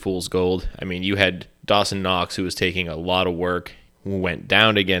complete fool's gold. I mean, you had Dawson Knox, who was taking a lot of work, who went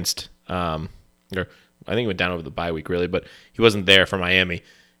down against, or I think he went down over the bye week, really, but he wasn't there for Miami,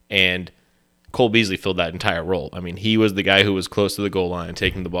 and Cole Beasley filled that entire role. I mean, he was the guy who was close to the goal line,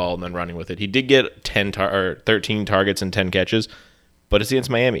 taking the ball and then running with it. He did get 13 targets and 10 catches, but it's against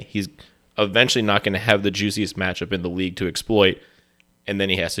Miami. He's eventually not going to have the juiciest matchup in the league to exploit, and then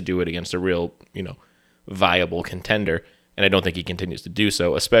he has to do it against a real, viable contender, and I don't think he continues to do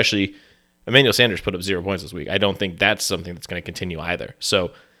so, especially Emmanuel Sanders put up 0 points this week. I don't think that's something that's going to continue either.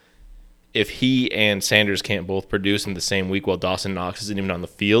 So if he and Sanders can't both produce in the same week while Dawson Knox isn't even on the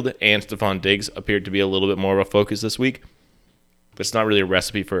field and Stephon Diggs appeared to be a little bit more of a focus this week, but it's not really a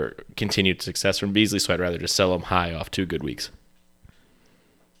recipe for continued success from Beasley, so I'd rather just sell him high off 2 good weeks.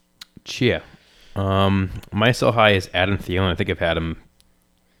 Yeah. My sell high is Adam Thielen. I think I've had him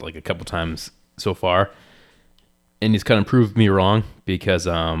like a couple times so far, and he's kind of proved me wrong because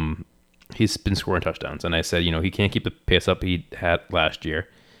he's been scoring touchdowns. And I said, he can't keep the pace up he had last year.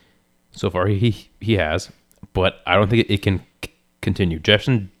 So far, he has. But I don't think it can continue.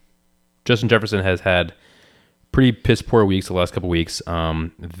 Justin Jefferson has had pretty piss poor weeks the last couple weeks.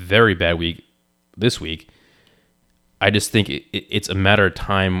 Very bad week this week. I just think it's a matter of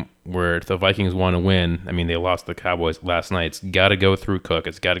time where if the Vikings want to win. I mean, they lost the Cowboys last night. It's got to go through Cook.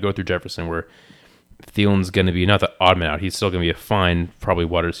 It's got to go through Jefferson, where Thielen's going to be not the odd man out. He's still going to be a fine, probably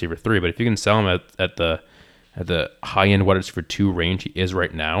wide receiver 3. But if you can sell him at the high end wide receiver 2 range he is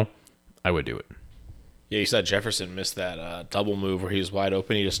right now, I would do it. Yeah, you said Jefferson missed that double move where he was wide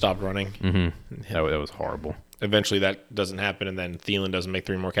open. He just stopped running. Mm-hmm. That was horrible. Eventually, that doesn't happen, and then Thielen doesn't make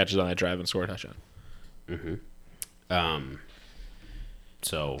 3 more catches on that drive and score a touchdown. Mm-hmm.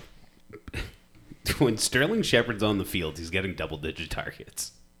 So when Sterling Shepard's on the field, he's getting double-digit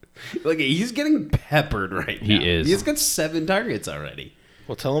targets. Like, he's getting peppered right now. He is. He's got 7 targets already.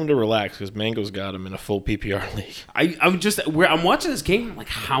 Well, tell him to relax because Mango's got him in a full PPR league. I'm watching this game. I'm like,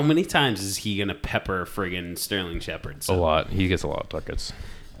 how many times is he gonna pepper friggin' Sterling Shepard? A lot. He gets a lot of targets.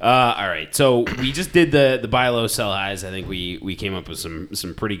 All right, so we just did the buy low, sell highs. I think we came up with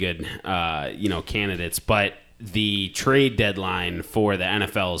some pretty good candidates, but the trade deadline for the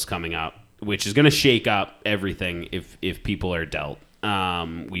NFL is coming up, which is going to shake up everything if people are dealt.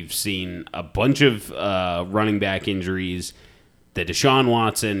 We've seen a bunch of running back injuries. The Deshaun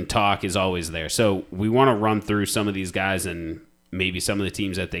Watson talk is always there. So we want to run through some of these guys and maybe some of the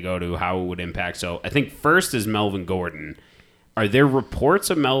teams that they go to, how it would impact. So I think first is Melvin Gordon. Are there reports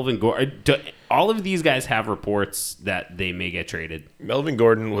of Melvin Gordon? Do all of these guys have reports that they may get traded? Melvin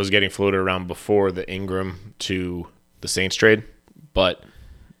Gordon was getting floated around before the Ingram to the Saints trade, but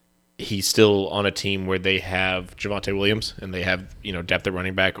he's still on a team where they have Javonte Williams and they have depth at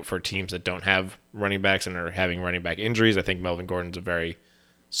running back for teams that don't have running backs and are having running back injuries. I think Melvin Gordon's a very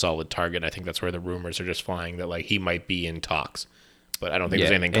solid target. I think that's where the rumors are just flying that he might be in talks. But I don't think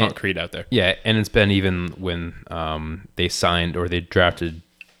there's anything concrete out there. Yeah, and it's been even when they signed or they drafted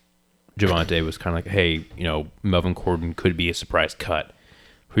Javonte was kind of like, hey, Melvin Gordon could be a surprise cut.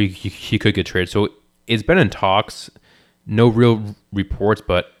 He could get traded. So it's been in talks. No real reports,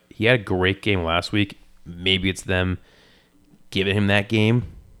 but he had a great game last week. Maybe it's them giving him that game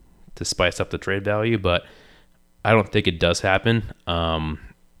to spice up the trade value, but I don't think it does happen. I'm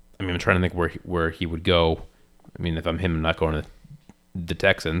trying to think where he would go. I mean, if I'm him, I'm not going to the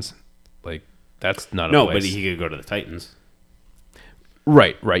Texans. That's not a place. But he could go to the Titans.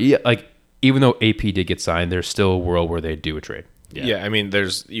 Right. Yeah, even though AP did get signed, there's still a world where they do a trade. Yeah,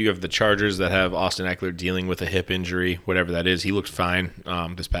 you have the Chargers that have Austin Eckler dealing with a hip injury, whatever that is. He looked fine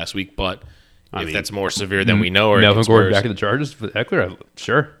this past week, but if that's more severe than we know, or Melvin Gordon back to the Chargers with Eckler,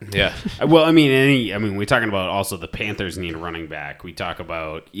 sure. Yeah. Well, we're talking about also the Panthers need a running back. We talk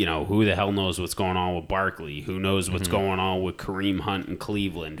about who the hell knows what's going on with Barkley? Who knows what's going on with Kareem Hunt in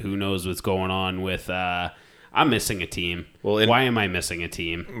Cleveland? Who knows what's going on with? I'm missing a team. Well, why am I missing a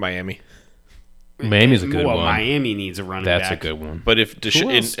team? Miami's a good one. Miami needs a running back. That's a good one. But if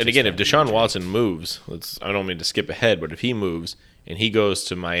Deshaun Watson moves, I don't mean to skip ahead, but if he moves and he goes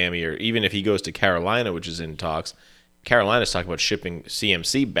to Miami, or even if he goes to Carolina, which is in talks, Carolina's talking about shipping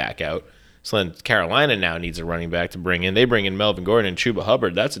CMC back out. So then Carolina now needs a running back to bring in. They bring in Melvin Gordon and Chuba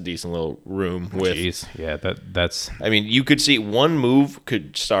Hubbard. That's a decent little room with. Jeez, yeah, that's. You could see one move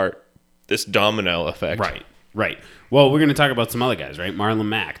could start this domino effect. Right. Well, we're going to talk about some other guys, right? Marlon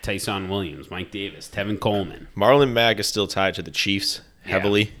Mack, Tyson Williams, Mike Davis, Tevin Coleman. Marlon Mack is still tied to the Chiefs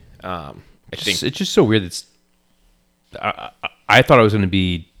heavily. I think it's just so weird. I thought it was going to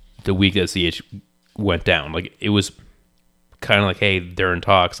be the week that CH went down. It was kind of like, hey, they're in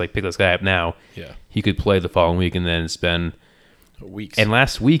talks. Pick this guy up now. Yeah, he could play the following week, and then spend weeks. And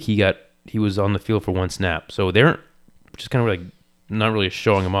last week he was on the field for 1 snap. So they're just kind of not really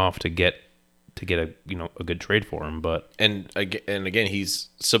showing him off to get a good trade for him, but again he's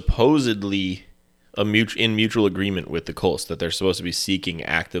supposedly in mutual agreement with the Colts that they're supposed to be seeking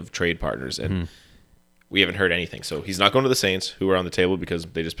active trade partners, and we haven't heard anything. So he's not going to the Saints, who are on the table because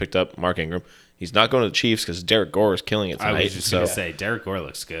they just picked up Mark Ingram. He's not going to the Chiefs because Derek Gore is killing it tonight. I was just going to say Derek Gore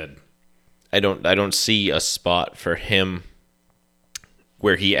looks good. I don't see a spot for him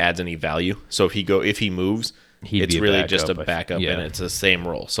where he adds any value. So if he moves. It's really just a backup, and it's the same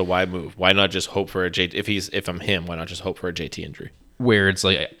role. So why move? Why not just hope for a JT? If I'm him, why not just hope for a JT injury? Where it's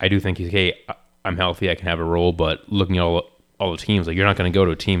I do think hey, I'm healthy, I can have a role, but looking at all the teams, you're not going to go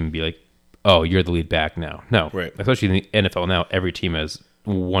to a team and be like, oh, you're the lead back now. No, right. Especially in the NFL now, every team has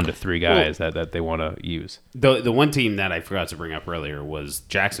 1 to 3 guys that they want to use. The one team that I forgot to bring up earlier was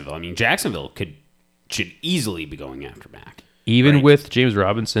Jacksonville. Jacksonville should easily be going after Mack. Even with James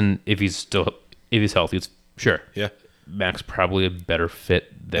Robinson, if he's healthy, it's sure. Yeah. Mac's probably a better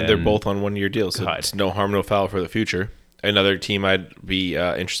fit than. And they're both on 1-year deals, so it's no harm, no foul for the future. Another team I'd be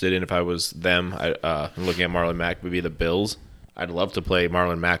interested in if I was them, I'm looking at Marlon Mack, would be the Bills. I'd love to play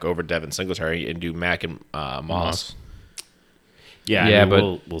Marlon Mack over Devin Singletary and do Mack and Moss. Yeah,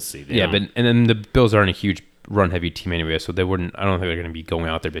 but we'll see. And then the Bills aren't a huge run-heavy team anyway, so they wouldn't. I don't think they're going to be going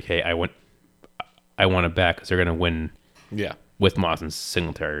out there, but hey, I want it back because they're going to win. Yeah, with Moss and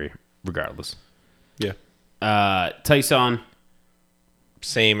Singletary, regardless. Yeah. Tyson.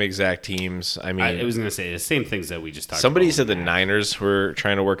 Same exact teams. I mean, I was going to say the same things that we just talked about. Somebody said the Niners were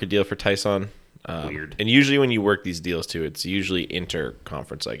trying to work a deal for Tyson. Weird. And usually when you work these deals too, it's usually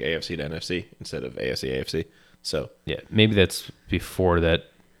inter-conference, like AFC to NFC instead of AFC. So yeah, maybe that's before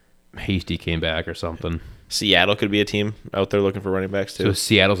that Hasty came back or something. Seattle could be a team out there looking for running backs too. So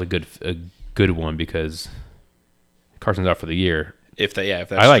Seattle's a good one because Carson's out for the year. If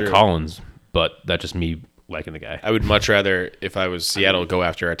that's I like true. Collins, but that's just me liking the guy. I would much rather, if I was Seattle, go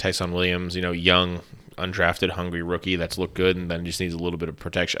after a Tyson Williams, young, undrafted, hungry rookie that's looked good and then just needs a little bit of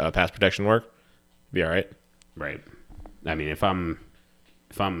protection, pass protection work. Be all right. Right. I mean, if I'm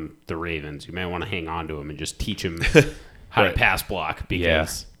the Ravens, you may want to hang on to him and just teach him how to pass block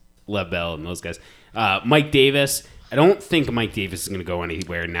because Lev Bell and those guys. Mike Davis. I don't think Mike Davis is going to go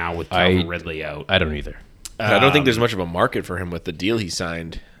anywhere now with Calvin Ridley out. I don't either. I don't think there's much of a market for him with the deal he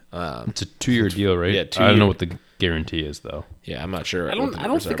signed. It's a 2-year deal, right? Yeah, 2 I don't know year. what the guarantee is, though. Yeah, I'm not sure. I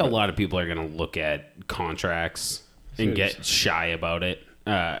don't think a lot of people are going to look at contracts and get shy about it.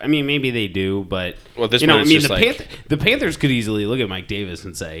 I mean, maybe they do, but the Panthers could easily look at Mike Davis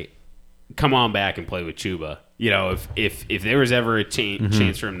and say, "Come on back and play with Chuba." If there was ever a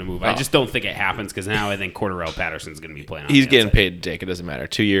chance for him to move, I just don't think it happens because now I think Cordarrelle Patterson's going to be playing. He's getting paid, Dick. It doesn't matter.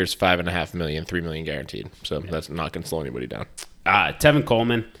 2 years, $5.5 million, $3 million guaranteed. So that's not going to slow anybody down. Tevin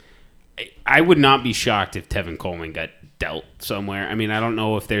Coleman. I would not be shocked if Tevin Coleman got dealt somewhere. I mean, I don't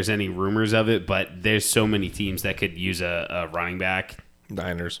know if there's any rumors of it, but there's so many teams that could use a running back.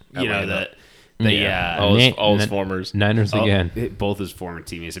 Niners. All his formers. Niners again. Both his former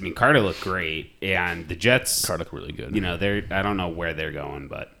teammates. I mean, Carter looked great, and the Jets. Carter looked really good. I don't know where they're going,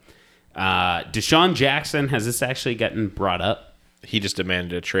 but Deshaun Jackson, has this actually gotten brought up? He just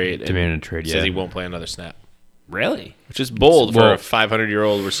demanded a trade. Says he won't play another snap. Really? Which is bold for a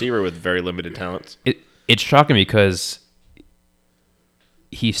 500-year-old receiver with very limited talents. It's shocking because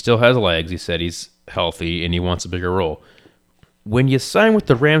he still has legs. He said he's healthy and he wants a bigger role. When you signed with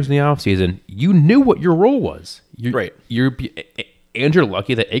the Rams in the offseason, you knew what your role was. Right. You're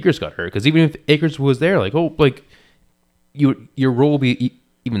lucky that Akers got hurt because even if Akers was there, your role will be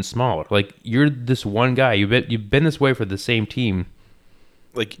even smaller. Like, you're this one guy. You've been this way for the same team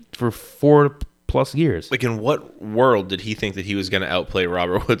for 4+ years. Like, in what world did he think that he was going to outplay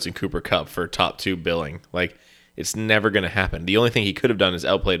Robert Woods and Cooper Kupp for top 2 billing? Like, it's never going to happen. The only thing he could have done is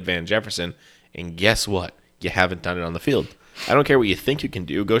outplayed Van Jefferson, and guess what? You haven't done it on the field. I don't care what you think you can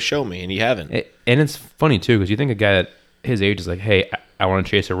do. Go show me, and you haven't. And it's funny, too, because you think a guy at his age is like, hey, I want to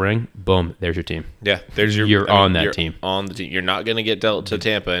chase a ring. Boom, there's your team. Yeah, you're on that team. On the team. You're not going to get dealt to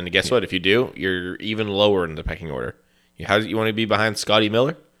Tampa, and guess what? If you do, you're even lower in the pecking order. How do you want to be behind Scotty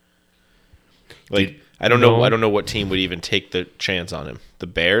Miller? I don't know what team would even take the chance on him. The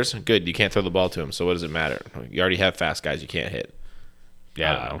Bears? Good. You can't throw the ball to him, so what does it matter? You already have fast guys you can't hit.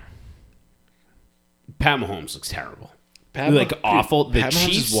 Yeah, I don't know. Pat Mahomes looks terrible. Awful. The Pat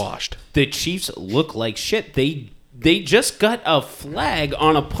Chiefs is washed. The Chiefs look like shit. They just got a flag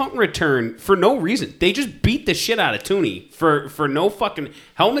on a punt return for no reason. They just beat the shit out of Tooney for no fucking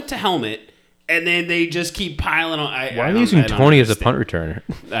helmet to helmet. And then they just keep piling on. Why are they using Tony as a punt returner?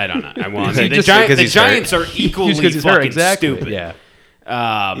 I don't know. I want the Giants are equally fucking stupid. Yeah.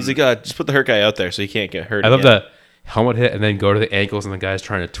 He's like, just put the hurt guy out there so he can't get hurt. I love the helmet hit and then go to the ankles and the guy's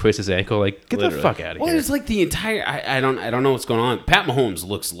trying to twist his ankle. Like, get the fuck out of here. Well, it's like the entire. I don't know what's going on. Pat Mahomes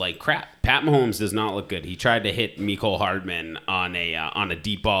looks like crap. Pat Mahomes does not look good. He tried to hit Mecole Hardman on a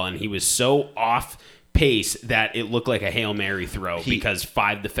deep ball, and he was so off pace that it looked like a Hail Mary throw because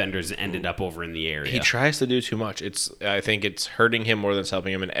 5 defenders ended up over in the area. He tries to do too much. I think it's hurting him more than it's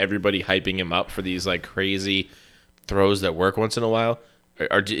helping him, and everybody hyping him up for these crazy throws that work once in a while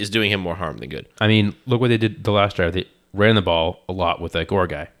is doing him more harm than good. I mean, look what they did the last drive. They ran the ball a lot with that Gore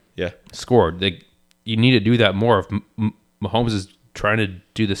guy. Yeah. Scored. You need to do that more. If Mahomes is trying to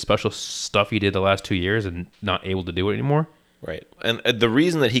do the special stuff he did the last 2 years and not able to do it anymore. Right. And the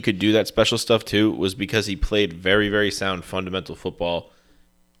reason that he could do that special stuff, too, was because he played very, very sound fundamental football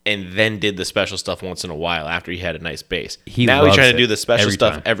and then did the special stuff once in a while after he had a nice base. Now he's trying to do the special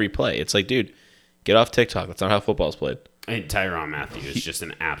stuff every play. It's like, dude, get off TikTok. That's not how football's played. And Tyrann Mathieu is just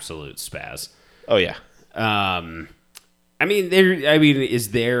an absolute spaz. Oh yeah.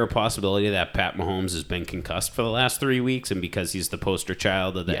 Is there a possibility that Pat Mahomes has been concussed for the last 3 weeks, and because he's the poster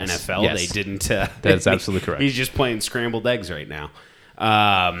child of the NFL, they didn't? That's absolutely correct. He's just playing scrambled eggs right now.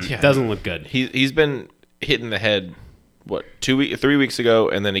 Doesn't look good. He's been hit in the head. 3 weeks ago,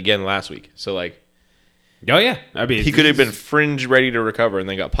 and then again last week. So oh yeah, he could have been fringe ready to recover, and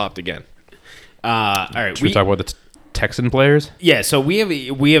then got popped again. All right, should we talk about the Texan players? Yeah, so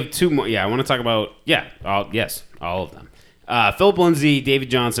we have two more. Yeah, I want to talk about all of them. Philip Lindsay, David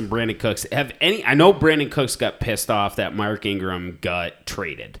Johnson, Brandon Cooks. I know Brandon Cooks got pissed off that Mark Ingram got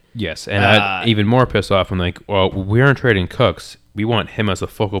traded. Yes, and I'm even more pissed off when we aren't trading Cooks. We want him as a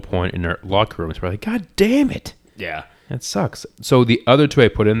focal point in our locker rooms. We're like, God damn it. Yeah. That sucks. So the other two I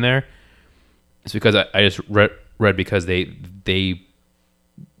put in there is because I just read because they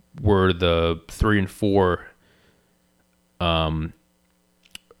were the 3 and 4 running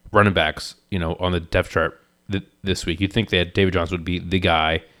backs, on the depth chart this week. You'd think that David Johnson would be the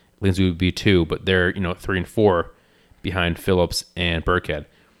guy, Lindsay would be 2, but they're 3 and 4 behind Phillips and Burkhead.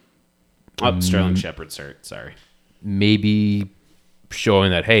 Sterling Shepard, sorry. Maybe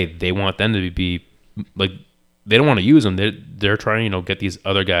showing that they want them to be like. They don't want to use them. They're trying to get these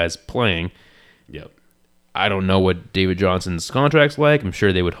other guys playing. Yep. I don't know what David Johnson's contract's like. I'm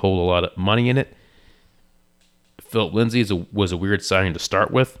sure they would hold a lot of money in it. Philip Lindsay was a weird signing to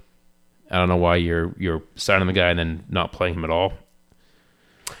start with. I don't know why you're signing the guy and then not playing him at all.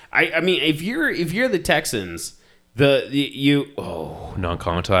 I mean, if you're the Texans,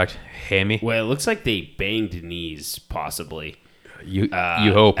 non-contact hammy. Well, it looks like they banged knees possibly. You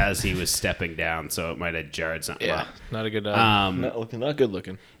hope, as he was stepping down, so it might have jarred something. Yeah, up. not a good. Not good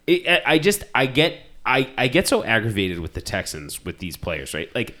looking. I get so aggravated with the Texans with these players,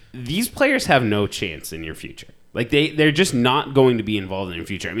 right? Like these players have no chance in your future. Like they're just not going to be involved in your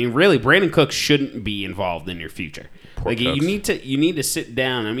future. I mean, really, Brandon Cooks shouldn't be involved in your future. Poor Cooks. you need to sit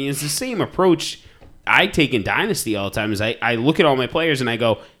down. I mean, it's the same approach I take in Dynasty all the time. Is I look at all my players and I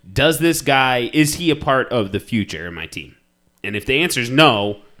go, is he a part of the future in my team? And if the answer is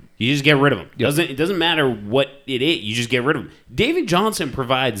no, you just get rid of him. Yep. It doesn't matter what it is. You just get rid of him. David Johnson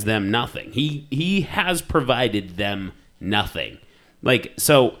provides them nothing. He has provided them nothing.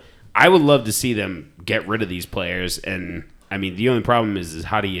 So I would love to see them get rid of these players. And I mean, the only problem is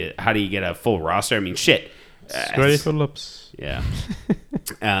how do you get a full roster? I mean, shit. Scotty Phillips. Yeah.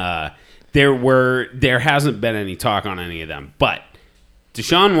 There hasn't been any talk on any of them, but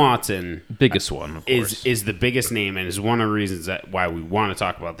Deshaun Watson, biggest one, of course, is the biggest name and is one of the reasons why we want to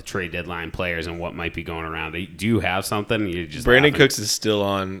talk about the trade deadline players and what might be going around. Do you have something? You just Brandon Cooks is still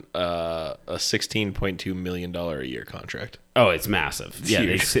on a $16.2 million a year contract. Oh, it's massive. It's yeah,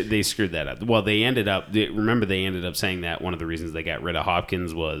 huge. they screwed that up. Well, they ended up saying that one of the reasons they got rid of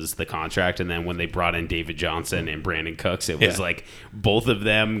Hopkins was the contract, and then when they brought in David Johnson and Brandon Cooks, it was like both of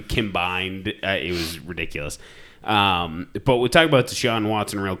them combined. It was ridiculous. But we'll talk about Deshaun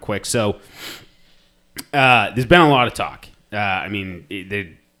Watson real quick. So there's been a lot of talk. A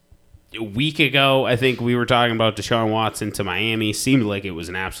week ago, I think we were talking about Deshaun Watson to Miami. Seemed like it was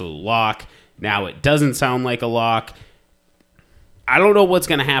an absolute lock. Now it doesn't sound like a lock. I don't know what's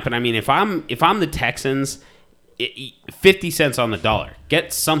going to happen. I mean, if I'm the Texans, 50 cents on the dollar.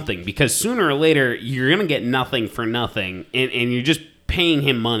 Get something, because sooner or later you're going to get nothing for nothing, and you're just paying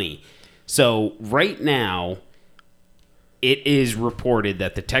him money. So right now, it is reported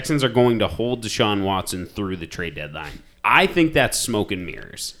that the Texans are going to hold Deshaun Watson through the trade deadline. I think that's smoke and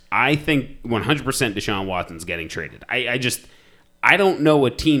mirrors. I think 100% Deshaun Watson's getting traded. I don't know a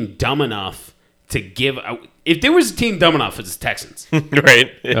team dumb enough to give out. If there was a team dumb enough, it's the Texans.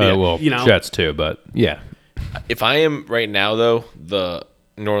 Right. Well, Jets too, but yeah. If I am right now, though, the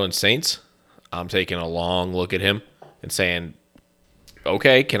New Orleans Saints, I'm taking a long look at him and saying,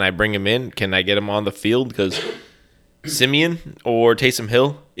 okay, can I bring him in? Can I get him on the field? Because Simeon or Taysom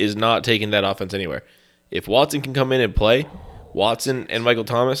Hill is not taking that offense anywhere. If Watson can come in and play, Watson and Michael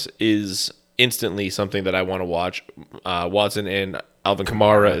Thomas is instantly something that I want to watch. Watson and Alvin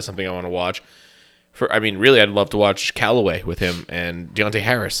Kamara is something I want to watch. Really, I'd love to watch Callaway with him and Deontay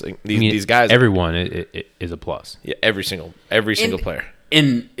Harris. These guys, everyone is a plus. Yeah, every single player.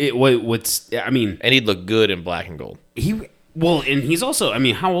 And he'd look good in black and gold. And he's also,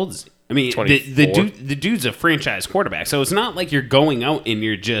 how old is he? I mean, the dude's a franchise quarterback, so it's not like you're going out and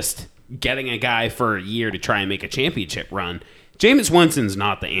you're just getting a guy for a year to try and make a championship run. Jameis Winston's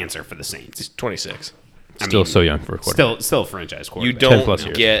not the answer for the Saints. He's 26. Still so young for a quarterback. Still a franchise quarterback. You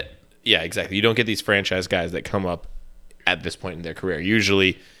don't get, exactly. You don't get these franchise guys that come up at this point in their career.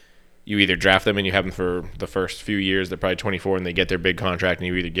 Usually, You either draft them and you have them for the first few years. They're probably 24 and they get their big contract, and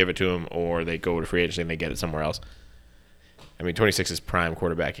you either give it to them or they go to free agency and they get it somewhere else. I mean, 26 is prime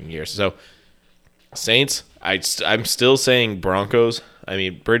quarterbacking year. So Saints, I'm still saying Broncos. I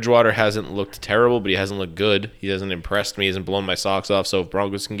mean, Bridgewater hasn't looked terrible, but he hasn't looked good. He hasn't impressed me. He hasn't blown my socks off. So if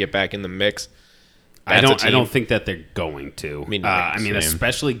Broncos can get back in the mix, I don't think that they're going to. I mean, same.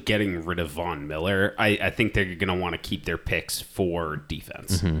 especially getting rid of Von Miller. I think they're going to want to keep their picks for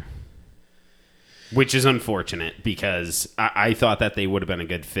defense, which is unfortunate because I thought that they would have been a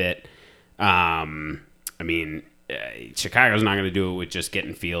good fit. I mean, Chicago's not going to do it with just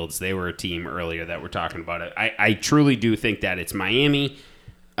getting Fields. They were a team earlier that were talking about it. I truly do think that it's Miami,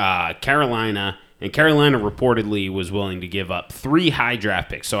 Carolina, and Carolina reportedly was willing to give up 3 high draft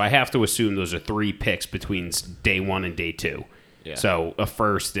picks. So I have to assume those are 3 picks between day 1 and day 2. Yeah. So a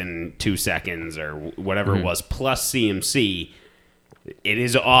first and 2 seconds or whatever it was, plus CMC. It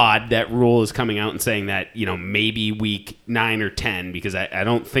is odd that Rule is coming out and saying that, maybe week 9 or 10, because I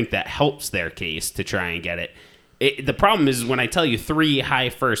don't think that helps their case to try and get it. The problem is when I tell you 3 high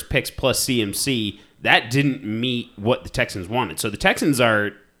first picks plus CMC, that didn't meet what the Texans wanted. So the Texans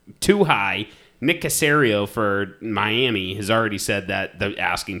are too high. Nick Caserio for Miami has already said that the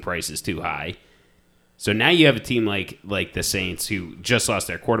asking price is too high. So now you have a team like the Saints who just lost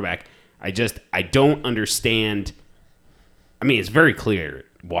their quarterback. I don't understand. I mean, it's very clear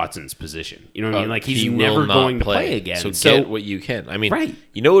Watson's position. You know what I mean? Like he's never going to play again. So get what you can. I mean, right.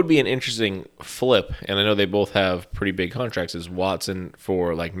 It would be an interesting flip, and I know they both have pretty big contracts, is Watson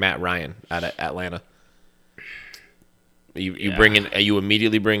for like Matt Ryan out of Atlanta. You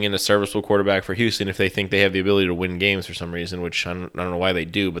immediately bring in a serviceable quarterback for Houston if they think they have the ability to win games for some reason, which I don't know why they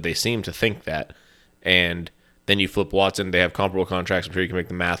do, but they seem to think that. And then you flip Watson. They have comparable contracts. I'm sure you can make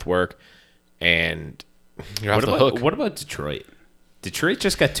the math work. And you're off the hook. What about Detroit? Detroit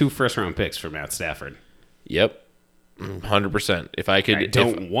just got 2 first-round picks for Matt Stafford. Yep, 100%. If I could, I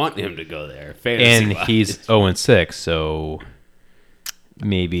don't want him to go there. And he's 0-6, so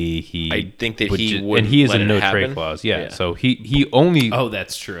maybe he. I think that he would. And he is a no trade clause. Yeah, so he only. Oh,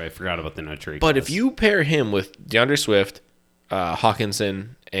 that's true. I forgot about the no trade. But clause. if you pair him with DeAndre Swift,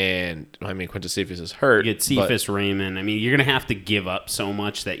 Hawkinson, and Quintus Cephas is hurt. You get Cephas, Raymond. I mean, you're going to have to give up so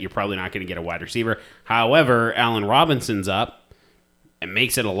much that you're probably not going to get a wide receiver. However, Allen Robinson's up. It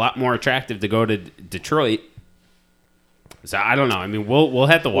makes it a lot more attractive to go to Detroit. So I don't know. I mean, we'll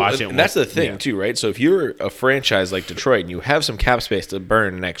have to watch it. And that's the thing too, right? So if you're a franchise like Detroit and you have some cap space to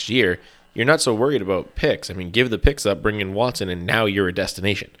burn next year, you're not so worried about picks. I mean, give the picks up, bring in Watson, and now you're a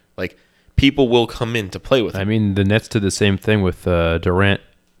destination. Like people will come in to play with him. I mean, the Nets did the same thing with Durant.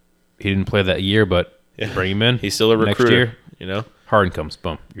 He didn't play that year, but bring him in. He's still a recruiter. Next year, Harden comes,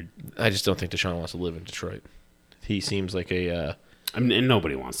 boom. I just don't think Deshaun wants to live in Detroit. He seems like a. And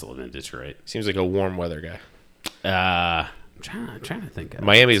nobody wants to live in Detroit. Seems like a warm weather guy. I'm trying to think.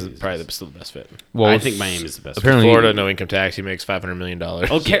 Miami's probably still the best fit. Well, I think Miami's the best. Apparently, Florida, no income tax. He makes $500 million.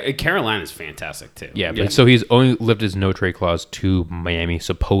 Oh, Carolina's fantastic too. Yeah, but so he's only lived his no trade clause to Miami,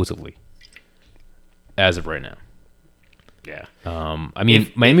 supposedly, as of right now. Yeah. I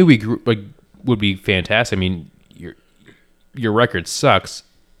mean, Miami would be fantastic. I mean, your record sucks,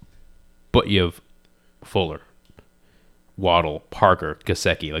 but you have Fuller, Waddle, Parker,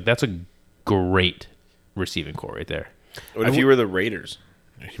 Gesicki. Like that's a great receiving core right there. What if you were the Raiders?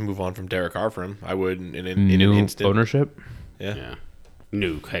 You move on from Derek Carr for him. I would in an new instant. Ownership. Yeah.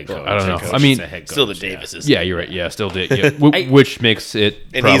 New head coach. I don't know. I mean, still the Davises. Yeah, you're right. Yeah, still did. Yeah. Which makes it.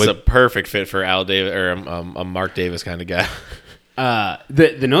 And he's a perfect fit for Al Davis or a Mark Davis kind of guy.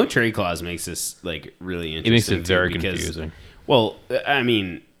 The no trade clause makes this like really interesting. It makes it very confusing. Well, I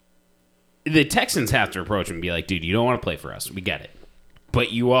mean, the Texans have to approach him and be like, dude, you don't want to play for us. We get it.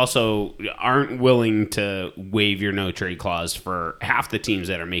 But you also aren't willing to waive your no trade clause for half the teams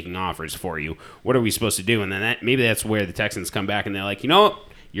that are making offers for you. What are we supposed to do? And then maybe that's where the Texans come back and they're like, you know what?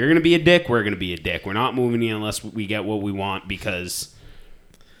 You're going to be a dick. We're going to be a dick. We're not moving you unless we get what we want because,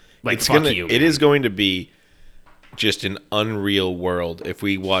 you. It is going to be just an unreal world if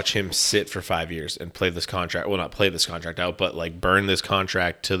we watch him sit for 5 years and play this contract. Well, not play this contract out, but like burn this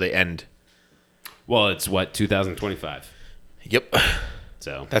contract to the end. Well, it's 2025. Yep.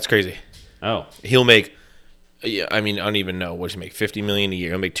 So that's crazy. Oh, he'll make. Yeah, I mean, I don't even know what does he make. $50 million a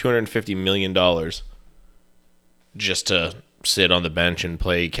year. He'll make $250 million just to sit on the bench and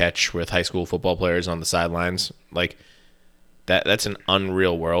play catch with high school football players on the sidelines. Like that's an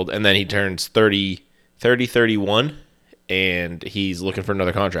unreal world. And then he turns 31, and he's looking for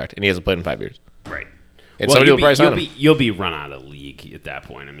another contract, and he hasn't played in 5 years. Right. And somebody will probably sign him. You'll be run out of league at that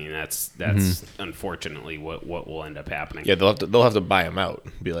point. I mean, that's unfortunately what will end up happening. Yeah, they'll have to buy him out.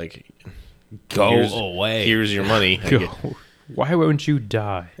 Be like, go away. Here's your money. Why won't you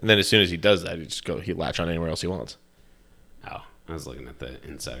die? And then as soon as he does that, he latch on anywhere else he wants. Oh, I was looking at the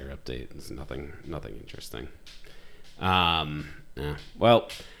insider update. There's nothing interesting. Yeah. Well,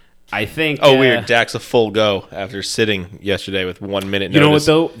 I think. Oh, weird. Dak's a full go after sitting yesterday with 1 minute notice. You know what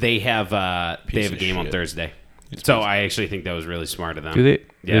though? They have a game on Thursday, so I actually think that was really smart of them. Do they?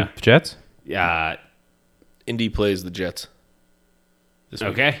 Yeah. The Jets. Yeah. Indy plays the Jets.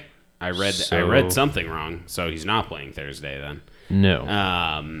 Okay. I read something wrong, so he's not playing Thursday then.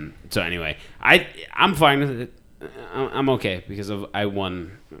 No. So anyway, I'm fine with it. I'm okay because I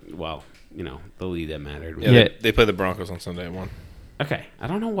won. Well, the lead that mattered. Yeah. They play the Broncos on Sunday at 1. Okay. I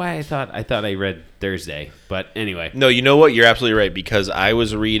don't know why I thought I read Thursday, but anyway. No, you know what? You're absolutely right because I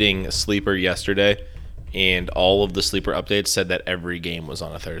was reading Sleeper yesterday, and all of the Sleeper updates said that every game was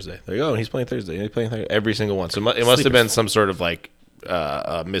on a Thursday. They're like, oh, he's playing Thursday. He's playing Thursday. Every single one. So it must have been some sort of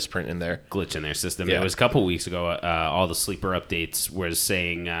misprint in there. Glitch in their system. Yeah. It was a couple weeks ago. All the Sleeper updates was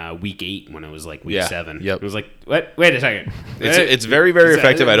saying week 8 when it was like week 7. Yep. It was like, what? Wait a second. It's very, very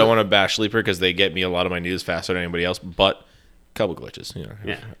effective. I don't want to bash Sleeper because they get me a lot of my news faster than anybody else, but a couple glitches,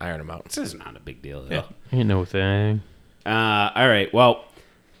 iron them out. This is not a big deal at all. Ain't no thing. All right. Well,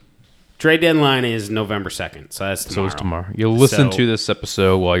 trade deadline is November 2nd, so that's tomorrow. So it's tomorrow. You'll listen to this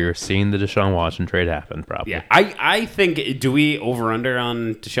episode while you're seeing the Deshaun Watson trade happen, probably. Yeah. I think, do we over-under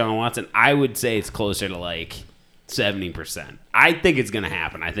on Deshaun Watson? I would say it's closer to like 70%. I think it's going to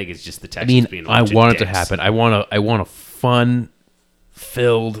happen. I think it's just the Texans being a bunch of want it to dicks. happen. I want a fun-filled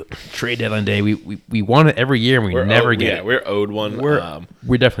trade deadline day. We want it every year, and we never get it. We're owed one.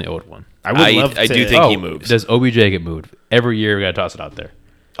 We're definitely owed one. I do think he moves. Does OBJ get moved? Every year we got to toss it out there.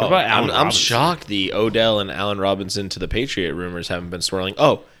 I'm shocked the Odell and Allen Robinson to the Patriot rumors haven't been swirling.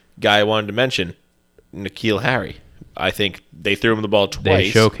 Oh, guy I wanted to mention, N'Keal Harry. I think they threw him the ball twice.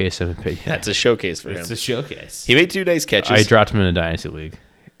 They showcased him. That's a showcase for him. It's a showcase. He made 2 nice catches. I dropped him in a dynasty league,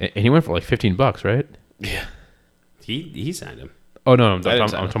 and he went for like $15, right? Yeah. He signed him. Oh no, I'm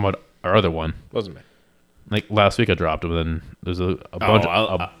talking about our other one. Wasn't me. Like last week, I dropped him. And then there's a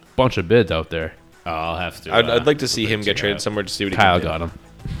bunch of bids out there. I'll have to. I'd like to see him get traded somewhere to see what he Kyle can do. got him.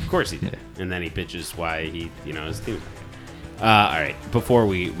 Of course he did. And then he pitches why he, his team. All right. Before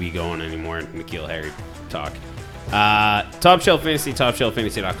we go on any more N'Keal Harry talk, Top Shelf Fantasy,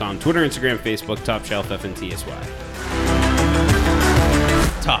 TopShelfFantasy.com, Twitter, Instagram, Facebook, Top Shelf FNTSY.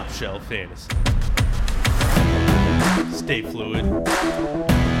 Top Shelf Fantasy. Stay fluid.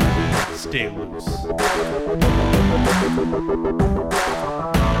 Stay loose.